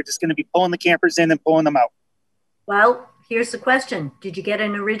exists, and you're just going to be pulling the campers in and pulling them out. Well, here's the question. Did you get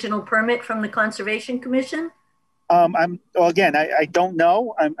an original permit from the Conservation Commission? Again, I don't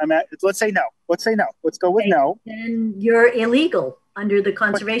know. Let's say no. Let's say no. Let's go with no. Then you're illegal under the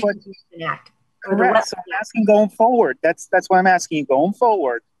Conservation Commission Act. Correct. So I'm asking going forward. That's why I'm asking you going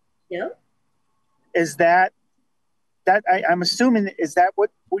forward. Yeah. Is that I'm assuming, is that what,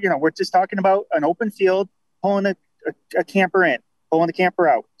 we're just talking about an open field, pulling a camper in, pulling the camper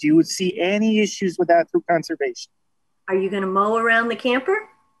out. Do you see any issues with that through conservation? Are you going to mow around the camper?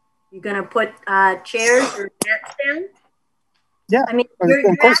 You're going to put chairs or mats down? Yeah. I mean,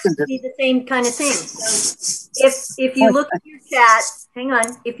 you're asking me the same kind of thing. So if you look at your chat, hang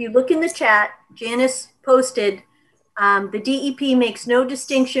on. If you look in the chat, Janice posted, the DEP makes no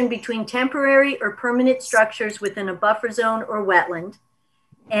distinction between temporary or permanent structures within a buffer zone or wetland.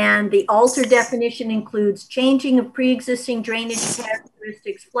 And the alter definition includes changing of pre-existing drainage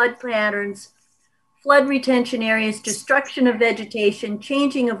characteristics, flood patterns, flood retention areas, destruction of vegetation,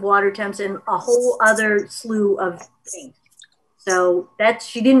 changing of water temps, and a whole other slew of things. So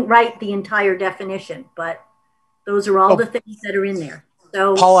she didn't write the entire definition, but those are all the things that are in there.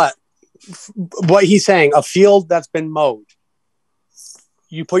 So Paulette, what he's saying, a field that's been mowed,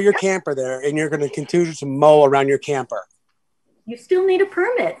 you put your camper there and you're going to continue to mow around your camper. You still need a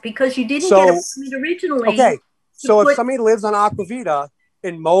permit because you didn't get a permit originally. Okay, so if somebody lives on Aqua Vita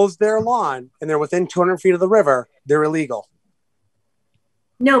and mows their lawn and they're within 200 feet of the river, they're illegal.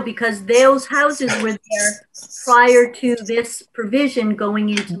 No, because those houses were there prior to this provision going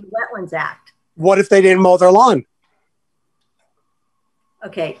into the Wetlands Act. What if they didn't mow their lawn?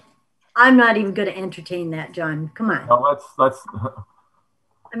 Okay, I'm not even going to entertain that, John. Come on. No, let's.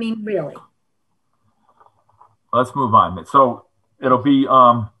 I mean, really. Let's move on. So it'll be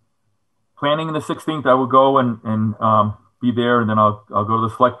planning on the 16th. I will go and be there, and then I'll go to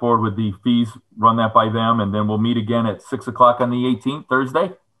the select board with the fees, run that by them, and then we'll meet again at 6 o'clock on the 18th,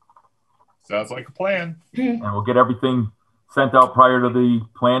 Thursday. Sounds like a plan. And we'll get everything sent out prior to the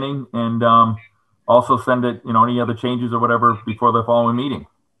planning, and also send it, any other changes or whatever before the following meeting.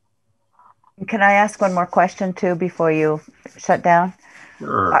 Can I ask one more question too before you shut down?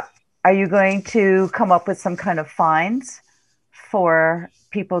 Sure. Are you going to come up with some kind of fines for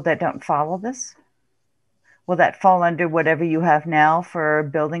people that don't follow this? Will that fall under whatever you have now for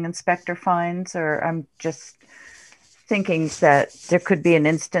building inspector fines? Or I'm just thinking that there could be an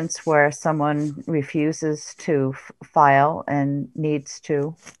instance where someone refuses to file and needs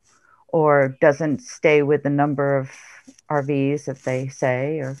to, or doesn't stay with the number of RVs, if they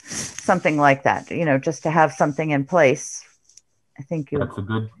say, or something like that, just to have something in place. I think that's a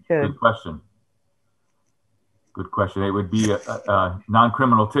good question. Good question. It would be a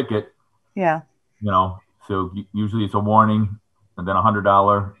non-criminal ticket. Yeah. So usually it's a warning, and then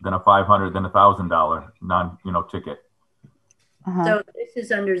 $100, then a $500, then $1,000 ticket. Uh-huh. So if this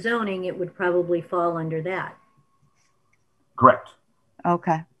is under zoning, it would probably fall under that. Correct.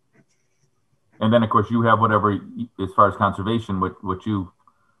 Okay. And then of course you have whatever, as far as conservation, what you.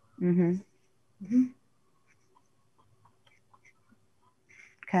 Mm-hmm. Mm-hmm.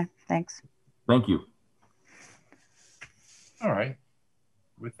 Okay, thanks. Thank you. All right.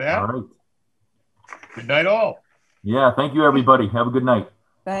 With that, All right. good night all. Yeah, thank you, everybody. Have a good night.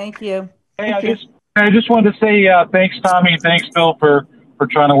 Thank you. Hey, I just wanted to say thanks, Tommy, and thanks, Bill, for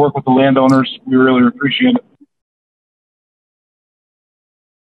trying to work with the landowners. We really appreciate it.